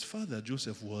 Because his father,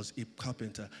 Joseph, was a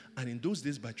carpenter. And in those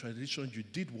days, by tradition, you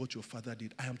did what your father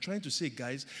did. I am trying to say,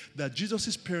 guys, that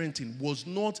Jesus' parenting was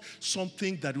not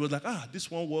something that was like, this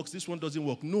one works, this one doesn't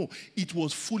work. No, it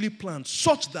was fully planned,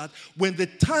 such that when the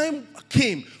time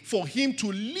came for him to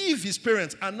leave his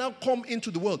parents and now come into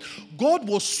the world, God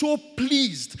was so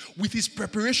pleased with his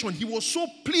preparation. He was so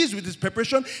pleased with his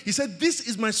preparation. He said, this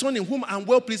is my son in whom I'm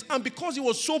well pleased. And because he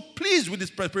was so pleased with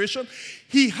his preparation,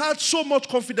 he had so much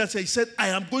confidence that he said, I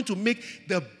am going to make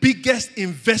the biggest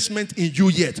investment in you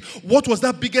yet. What was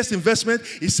that biggest investment?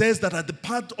 It says that at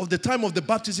the time of the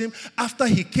baptism, after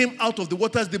he came out of the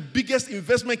waters, the biggest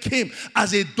investment came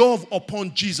as a dove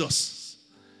upon Jesus,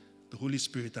 the Holy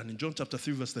Spirit. And in John chapter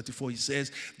 3 verse 34, he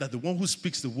says that the one who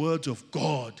speaks the words of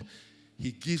God,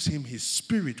 he gives him his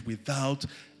spirit without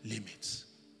limits.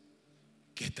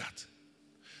 Get that?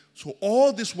 So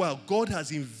all this while, God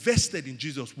has invested in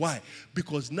Jesus. Why?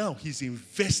 Because now he's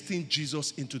investing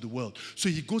Jesus into the world. So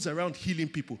he goes around healing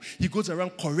people. He goes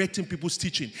around correcting people's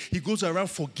teaching. He goes around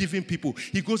forgiving people.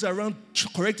 He goes around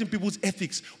correcting people's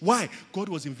ethics. Why? God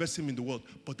was investing in the world.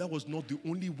 But that was not the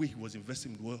only way he was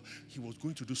investing in the world. He was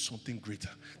going to do something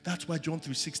greater. That's why John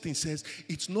 3:16 says,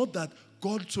 it's not that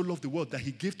God so loved the world that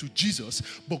he gave to Jesus,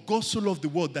 but God so loved the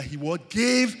world that he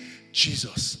gave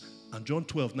Jesus. And John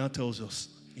 12 now tells us,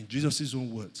 in Jesus'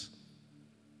 own words,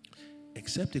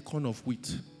 except a corn of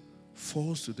wheat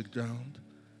falls to the ground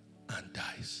and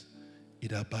dies,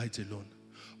 it abides alone.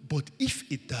 But if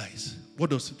it dies,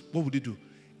 what would it do?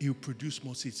 It will produce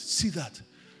more seeds. See that?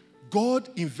 God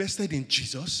invested in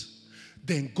Jesus,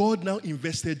 then God now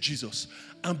invested Jesus.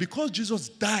 And because Jesus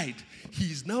died,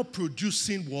 he is now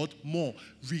producing what? More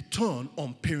return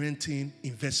on parenting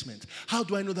investment. How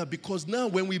do I know that? Because now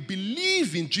when we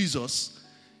believe in Jesus,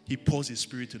 he pours his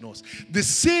spirit in us. The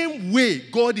same way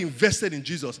God invested in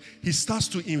Jesus, he starts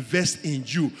to invest in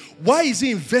you. Why is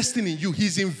he investing in you?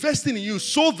 He's investing in you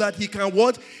so that he can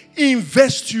what?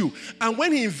 Invest you. And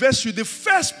when he invests you, the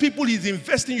first people he's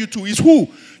investing you to is who?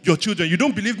 Your children. You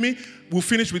don't believe me? We'll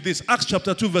finish with this. Acts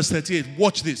chapter 2 verse 38.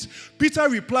 Watch this. Peter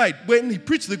replied when he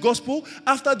preached the gospel,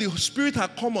 after the Spirit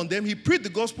had come on them, he preached the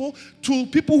gospel to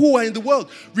people who are in the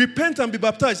world. Repent and be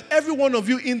baptized, every one of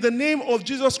you, in the name of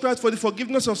Jesus Christ for the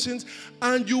forgiveness of sins,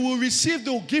 and you will receive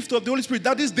the gift of the Holy Spirit.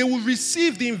 That is, they will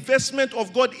receive the investment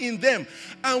of God in them.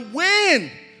 And when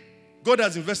God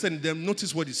has invested in them,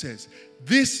 notice what he says.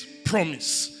 This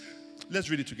promise, let's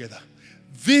read it together.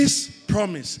 This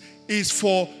promise is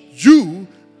for you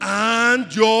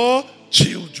and your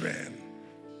children.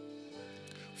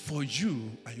 For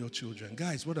you and your children.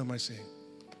 Guys, what am I saying?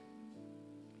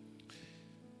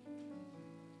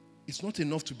 It's not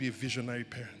enough to be a visionary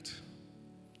parent.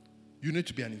 You need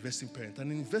to be an investing parent.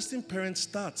 An investing parent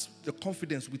starts the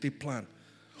confidence with a plan.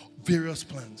 Various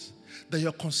plans that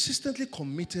you're consistently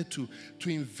committed to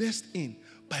invest in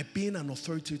by being an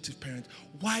authoritative parent.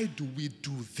 Why do we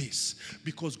do this?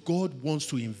 Because God wants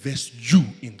to invest you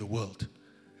in the world.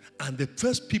 And the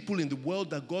first people in the world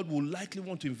that God will likely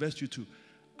want to invest you to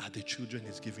are the children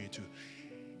he's giving you to.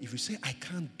 If you say, I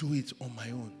can't do it on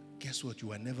my own, guess what? You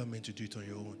were never meant to do it on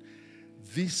your own.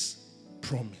 This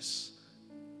promise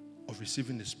of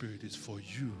receiving the Spirit is for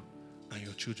you and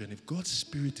your children. If God's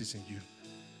Spirit is in you,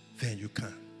 then you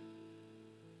can.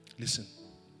 Listen,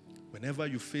 whenever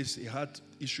you face a hard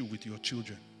issue with your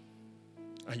children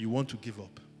and you want to give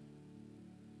up,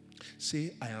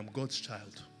 say, I am God's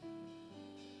child.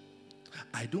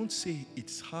 I don't say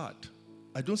it's hard.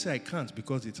 I don't say I can't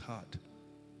because it's hard.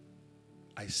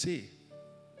 I say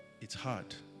it's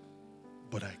hard,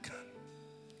 but I can.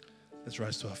 Let's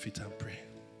rise to our feet and pray.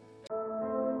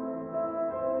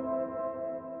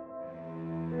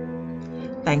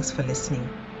 Thanks for listening.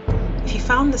 If you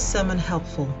found this sermon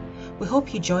helpful, we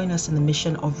hope you join us in the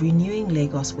mission of renewing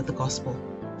Lagos with the gospel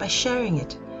by sharing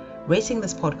it, rating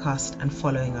this podcast, and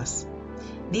following us.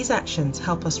 These actions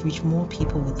help us reach more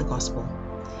people with the gospel.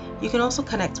 You can also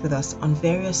connect with us on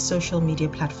various social media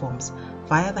platforms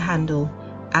via the handle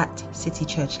 @City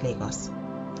Church Lagos.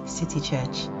 City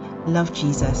Church. Love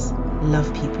Jesus,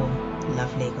 love people,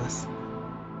 love Lagos.